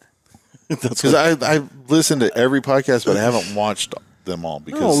do that. That's Because what, I listened to every podcast, but I haven't watched them all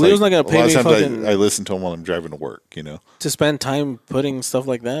because No, Leo's not gonna pay a lot me of times fucking- I listen to them while I'm driving to work. You know, To spend time putting stuff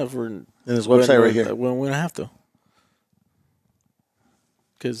like that for in his website right here. when we don't have to.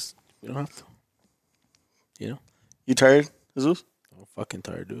 Because we don't have to. You know, You tired, Jesus? I'm fucking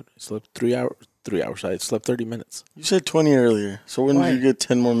tired, dude. I slept 3 hours. 3 hours. I slept 30 minutes. You said 20 earlier. So when Why? did you get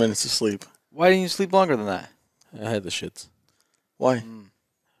 10 more minutes of sleep? Why didn't you sleep longer than that? I had the shits. Why?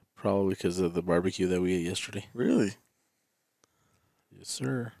 Probably because of the barbecue that we ate yesterday. Really? Yes,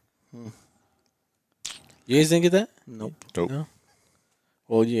 sir. You guys didn't get that? Nope. nope. No.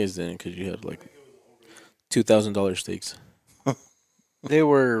 Well, you guys didn't because you had like $2,000 steaks. They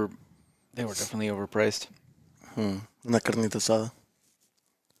were definitely overpriced. Una carnita asada.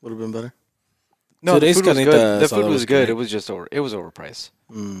 Would have been better. No, Today's the food was carnita good. The asada food was was good. great. It was just it was overpriced.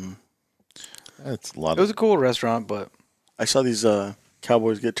 That's a lot. It was a cool restaurant, but I saw these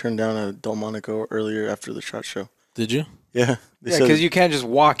Cowboys get turned down at Delmonico earlier after the SHOT Show. Did you? Yeah. They yeah, said- because you can't just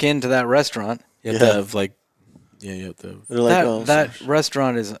walk into that restaurant. You have to Yeah. have like, yeah, you have to. They're like, that oh, that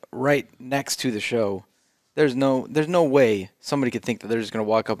restaurant is right next to the show. There's no way somebody could think that they're just gonna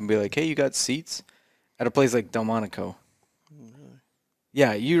walk up and be like, "Hey, you got seats?" At a place like Delmonico.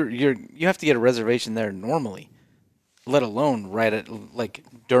 Yeah, you have to get a reservation there normally, let alone right at like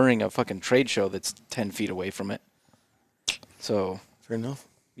during a fucking trade show that's 10 feet away from it. So fair enough.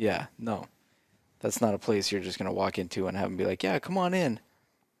 yeah, no, that's not a place you're just gonna walk into and have them be like, "Yeah, come on in."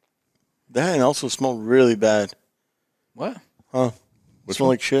 That and also smelled really bad. What? Huh? Which Smell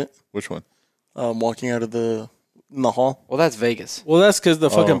one? like shit. Which one? Walking out of in the hall. Well, that's Vegas. Well, that's because the Oh.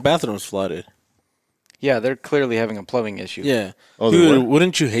 fucking bathroom's flooded. Yeah, they're clearly having a plumbing issue. Yeah. Oh, they Dude, were?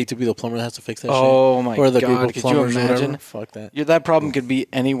 wouldn't you hate to be the plumber that has to fix that shit? Oh my Or the group God! of Could you plumbers or whatever? imagine? Fuck that. That problem could be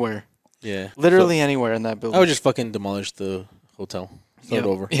anywhere. Yeah. Literally anywhere in that building. I would just fucking demolish the hotel. Start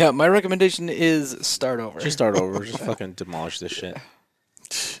over. Yeah, my recommendation is start over. Just start over. Just fucking demolish this shit.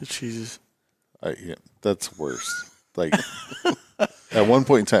 Jesus. Yeah, that's worse. Like, at one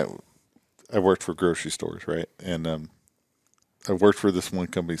point in time, I worked for grocery stores, right? And I worked for this one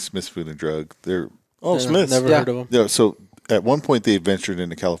company, Smith's Food and Drug. They're Smith. Never heard of them. Yeah, so at one point they ventured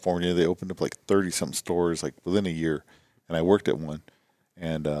into California. They opened up like 30-something stores like within a year, and I worked at one.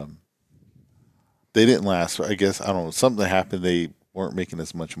 And they didn't last. I guess, I don't know, something happened. They weren't making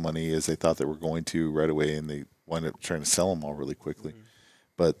as much money as they thought they were going to right away, and they wound up trying to sell them all really quickly.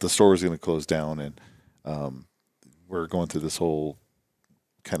 But the store was going to close down, and we're going through this whole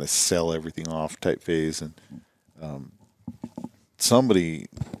kind of sell everything off type phase. And somebody,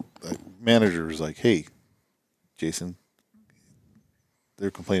 a manager was like, "Hey, Jason,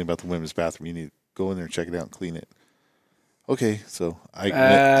 they're complaining about the women's bathroom. You need to go in there and check it out and clean it." Okay, so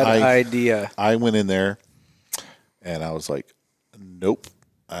Bad idea. I went in there, and I was like, "Nope,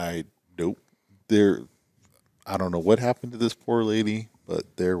 nope." I don't know what happened to this poor lady,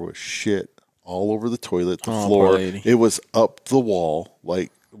 but there was shit all over the toilet, the Oh, floor. poor lady. It was up the wall.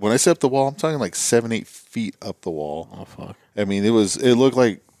 Like, when I say up the wall, I'm talking like 7-8 feet up the wall. Oh, fuck. I mean, it looked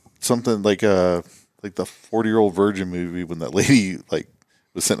like something like the 40-Year-Old Virgin movie when that lady like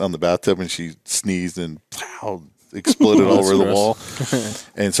was sitting on the bathtub and she sneezed and pow, exploded all over the wall.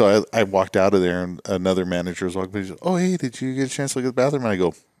 And so I walked out of there, and another manager was walking by. She said, "Oh, hey, did you get a chance to look at the bathroom?" And I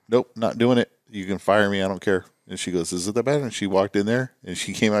go, "Nope, not doing it. You can fire me. I don't care." And she goes, "Is it that bad?" And she walked in there, and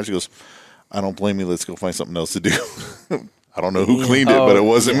she came out. She goes, "I don't blame you. Let's go find something else to do." I don't know who cleaned it, but it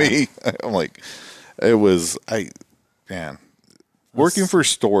wasn't me. I'm like, working for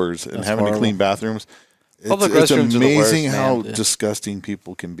stores and having to clean bathrooms. Public It's restrooms are the amazing worst, how man. disgusting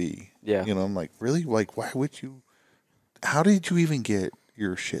people can be. Yeah. You know, I'm like, really? Like, why would you? How did you even get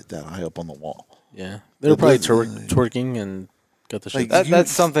your shit that high up on the wall? Yeah. They were probably twerking and got the shit. Like,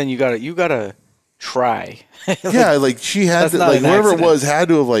 That's something you gotta try. Yeah, like she had That's to, not like an whoever accident. it was had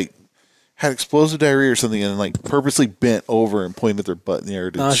to have like had explosive diarrhea or something, and like purposely bent over and pointed their butt in the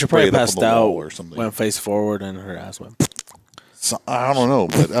air to No, she spray probably it up on passed the out, wall or something. went face forward, and her ass went. So, I don't know,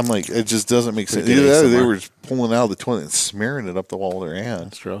 but I'm like, it just doesn't make sense. They Either did that or they somewhere. were just pulling out of the toilet and smearing it up the wall with their hands.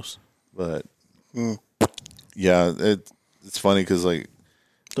 That's gross. But yeah, it's funny because like,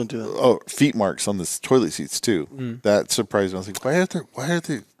 Don't do that. oh, feet marks on the toilet seats too. That surprised me. I was like, why are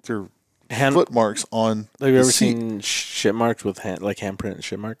there Hand, foot marks on? have you the ever seat? seen shit marks with handprint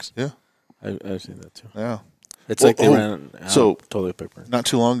shit marks? Yeah, I've seen that too. yeah. It's like they Oh, ran out so- of toilet paper. Not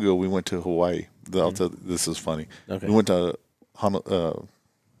too long ago, we went to Hawaii. This is funny. Okay. We went to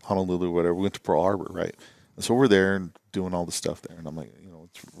Honolulu, whatever. We went to Pearl Harbor, right? And so we're there and doing all the stuff there. And I'm like,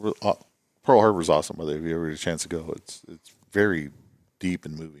 Pearl Harbor's awesome. By the way, if you ever get a chance to go, it's very deep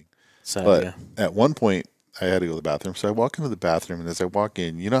and moving. Sad, But yeah. at one point, I had to go to the bathroom. So I walk into the bathroom, and as I walk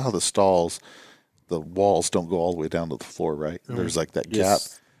in, you know how the stalls, the walls don't go all the way down to the floor, right? There's like that Yes.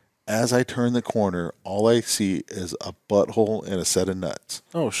 gap. As I turn the corner, all I see is a butthole and a set of nuts.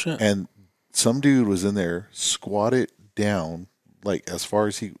 Oh shit. And some dude was in there, squatted down, like as far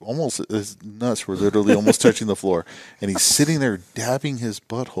as his nuts were literally almost touching the floor. And he's sitting there dabbing his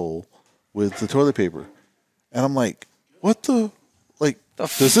butthole with the toilet paper. And I'm like, what the, like,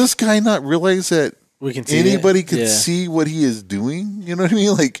 does this guy not realize that We can see anybody it? could Yeah. see what he is doing? You know what I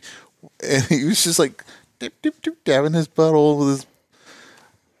mean? Like, and he was just like, dip, dip, dip, dabbing his butthole with his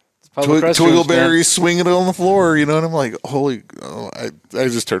Public restrooms, Twiggleberry man. swinging it on the floor, you know, and I'm like, I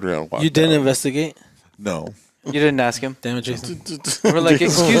just turned around and walked You didn't out. investigate? No. You didn't ask him. Damn it, Jason. We're like,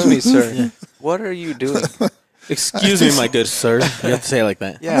 excuse me, sir. What are you doing? Excuse me, my good sir. You have to say it like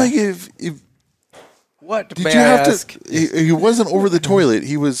that. Yeah. Like if What did may you I have ask? to he wasn't over the toilet.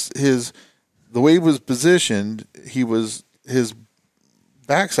 He was the way he was positioned, his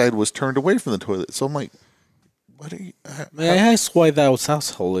backside was turned away from the toilet. So I'm like, what are you May I ask why that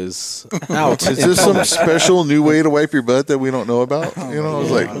household is out? is this some special new way to wipe your butt that we don't know about? You know, I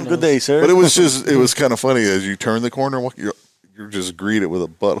was like, Good day, sir. but it was kind of funny as you turn the corner, you're just greeted with a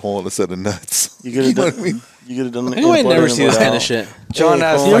butthole and a set of nuts. You could have know done. what I mean? You could have done. You might never see this kind of shit. John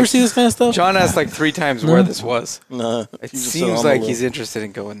asked. You ever Like, see this kind of stuff? John asked like 3 times where this was. Nah, It seems like he's interested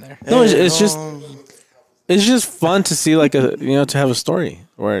in going there. No, it's just It's just fun to see to have a story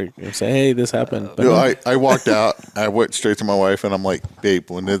where you say, "Hey, this happened." But I walked out. I went straight to my wife, and I'm like, "Babe,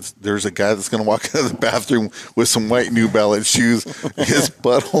 when there's a guy that's gonna walk out of the bathroom with some white New Balance shoes, his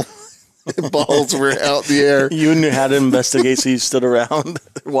butthole and balls were out in the air." You knew how to investigate, so you stood around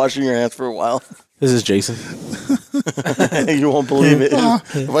washing your hands for a while. this is Jason. You won't believe it.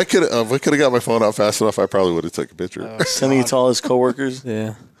 If I could have got my phone out fast enough, I probably would have took a picture. Sending it to all his coworkers.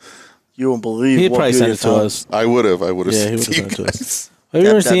 Yeah, You won't believe. he'd what probably beauty send it to found. us. I would have. Yeah, he would have sent sent it to us. us. If you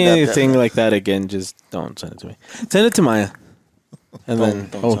ever Dab, see dab, dab, anything dab. like that again, just don't send it to me. Send it to Maya. And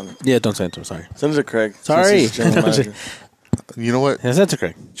Don't send it. yeah, don't send it to him. Sorry. Send it to Craig. since Sorry. he's general manager. You know what? Yeah, send it to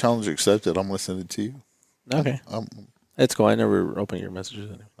Craig. Challenge accepted. I'm gonna send it to you. Okay. It's cool. I never open your messages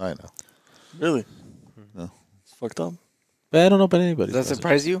anyway. I know. Really? No. It's fucked up. But I don't open anybody's Does that messages.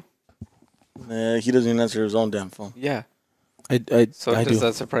 surprise you? Nah, he doesn't even answer his own damn phone. Yeah. I So do. does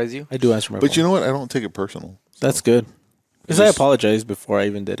that surprise you? I do answer my But phone. you know what? I don't take it personal. That's good. Because I apologized before I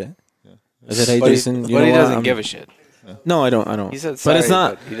even did it. I said, "Hey, But Jason, you but know he what? doesn't I'm-" give a shit. No, I don't. He said sorry, but it's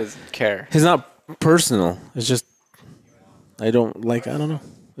not. he doesn't care. It's not personal. It's just I don't like. I don't know.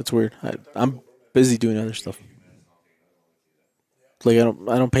 It's weird. I'm busy doing other stuff. Like I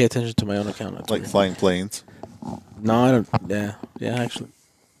don't pay attention to my own account. That's Like weird. flying planes. No, I don't. Yeah, actually.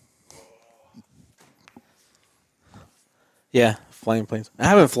 Yeah, flying planes. I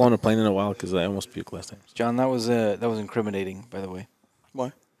haven't flown a plane in a while because I almost puked last time. John, that was incriminating, by the way.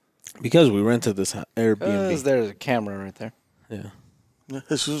 Why? Because we rented this Airbnb. There's a camera right there. Yeah, Yeah,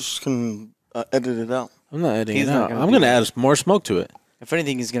 Jesus can edit it out. I'm not editing He's it not out. gonna I'm do going to that. add more smoke to it. If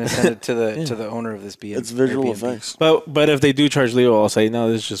anything, he's gonna send it to the to the owner of this BM. It's visual Airbnb. effects. But if they do charge Leo, I'll say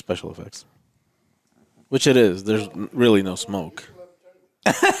no. This is just special effects. Which it is. There's really no smoke.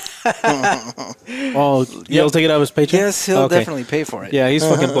 Oh, you'll take it out of his paycheck? Yes, he'll Okay. definitely pay for it. Yeah, he's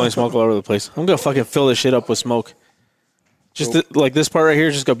fucking blowing smoke all over the place. I'm gonna fucking fill this shit up with smoke. Just like this part right here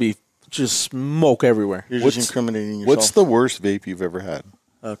is just gonna be just smoke everywhere. You're What's- just incriminating yourself. What's the worst vape you've ever had?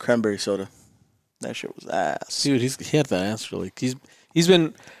 Cranberry soda? That shit was ass. Dude, he had that answer. Like he's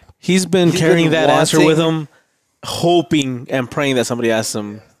been carrying been that answer with wanting- him, hoping and praying that somebody asks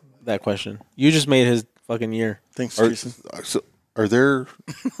him that question. You just made his fucking year. Thanks, Are, Jason. are there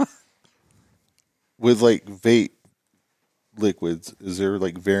with like vape liquids? Is there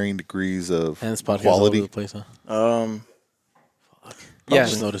like varying degrees of And this podcast all over quality? the place, huh? Yeah,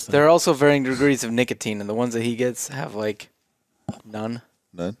 just noticed that. there are also varying degrees of nicotine, and the ones that he gets have like none.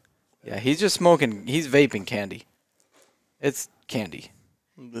 None. Yeah, he's just smoking. He's vaping candy. It's candy.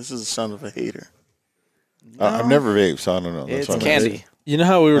 This is the sound of a hater. I've never vaped, so I don't know. It's why I'm candy. You know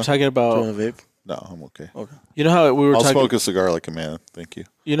how we were talking Do you about? want a vape? No, I'm okay. Okay. You know how we were I'll talking? smoke a cigar like a man. Thank you.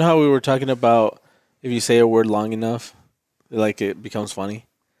 You know how we were talking about if you say a word long enough, like it becomes funny.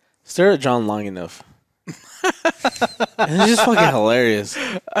 Stare at John long enough. And it's just fucking hilarious.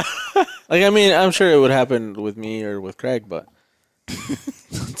 Like, I mean, I'm sure it would happen with me or with Craig, but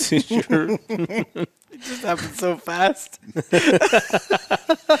sure. It just happened so fast.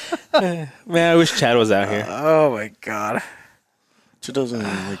 Man, I wish Chad was out here. Oh my god. She doesn't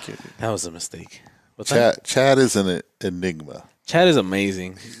even like you. That was a mistake. What's that? Chad is an enigma. Chad is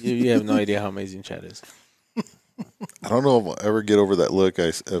amazing. You have no idea how amazing Chad is. I don't know if I'll ever get over that look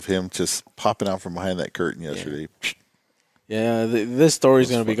of him just popping out from behind that curtain yesterday. Yeah, this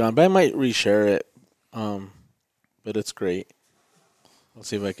story's gonna be gone, but I might reshare it. But it's great. I'll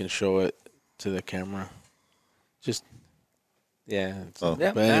see if I can show it to the camera. Just yeah. Oh.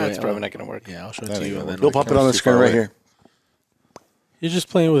 Yeah, But anyway, that's probably not gonna work. Yeah, I'll show it That to ain't you. gonna And then work. You'll pop it on the too screen far right away. here. He's just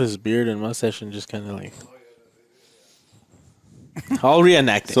playing with his beard and mustache and just kind of like. I'll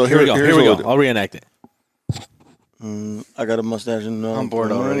reenact it. So here we go. here's Here we what go. we'll do. I'll reenact it. I got a mustache and no. I'm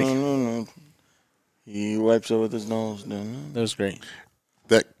bored already. No. He wipes it with his nose. No. That was great.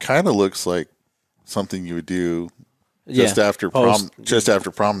 That kind of looks like something you would do Yeah. just after Post- prom. Just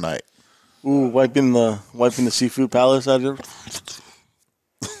after prom night. Ooh, wiping the seafood palace out of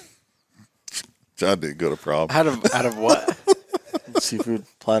John didn't go to prom. Out of what? seafood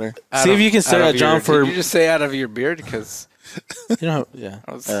platter. Out See if of- you can stare out at of John your- for. Did you just say out of your beard? Because You know, yeah.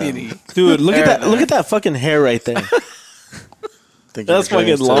 I don't see any. Dude, look at Hair that! Look there. at that fucking hair right there. Thank you That's for joining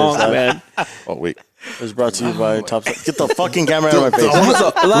fucking us today, long, Zach. man. Oh wait, It was brought to you by Top. Get the fucking camera out of my face.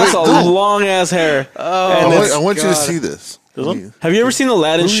 That's a long ass hair. I want you to see this. Have you ever seen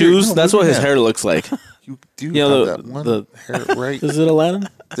Aladdin Move your- shoes? no, That's move what your his hand. hair looks like. You do You know, have that one hair right Is it Aladdin?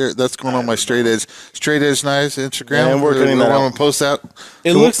 there. That's going on my straight edge nice Instagram. Yeah, and we're cutting that I'm out. gonna post that.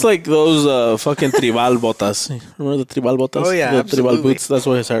 It looks like those fucking tribal botas. Remember the tribal botas? Oh, yeah, the tribal absolutely. boots. That's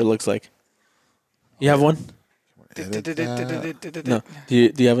what his hair looks like. You have one? No. Do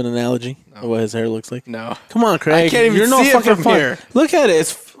you have an analogy of what his hair looks like? No. Come on, Craig. I can't even You're no see it fucking from fun. here. Look at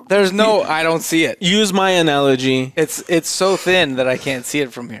it. There's no. I don't see it. Use my analogy. It's so thin that I can't see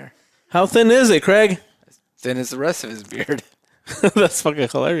it from here. How thin is it, Craig? Thin as the rest of his beard. That's fucking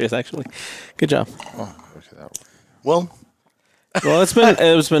hilarious, actually. Good job. Well, It's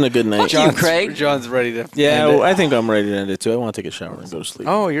been a good night. John's ready to. Yeah, end it. I think I'm ready to end it too. I want to take a shower and go to sleep.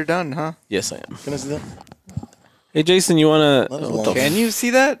 Oh, you're done, huh? Yes, I am. can I see that? Hey, Jason, you wanna? That is what long. the Can you see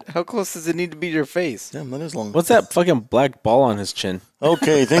that? How close does it need to be to your face? Damn, that is long. What's that fucking black ball on his chin?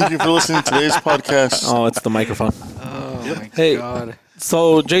 Okay, thank you for listening to today's podcast. Oh, it's the microphone. Oh my Hey. god.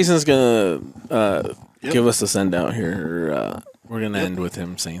 So Jason's gonna give us a send out here. We're gonna end with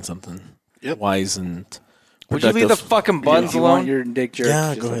him saying something wise and Would you leave the productive. fucking buttons If you want alone? your dick jerk, Yeah,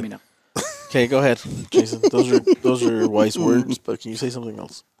 just go let ahead. me know. Okay, go ahead, Jason. Those are wise words, but can you say something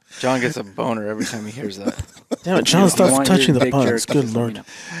else? John gets a boner every time he hears that. Damn it, John, If you stop want your touching the dick buttons. jerk, Good just let me lord.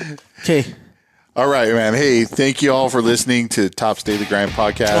 know. Okay. All right, man. Hey, thank you all for listening to Top's Daily Grind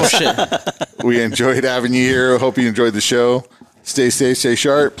podcast. Oh shit. We enjoyed having you here. Hope you enjoyed the show. Stay safe, stay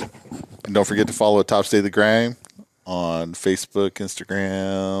sharp. And don't forget to follow Top's Daily Grind on Facebook,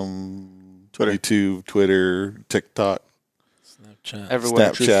 Instagram, Twitter. YouTube, Twitter, TikTok,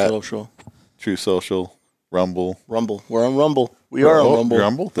 Everywhere. Snapchat, Social. True Social, Rumble. Rumble. We're on Rumble. We are on Rumble.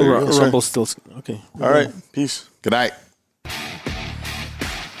 Rumble? There you go. Rumble's still okay. All right. Peace. Good night.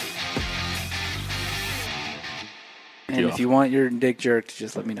 And if you want your dick jerked,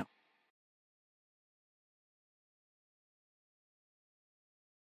 just let me know.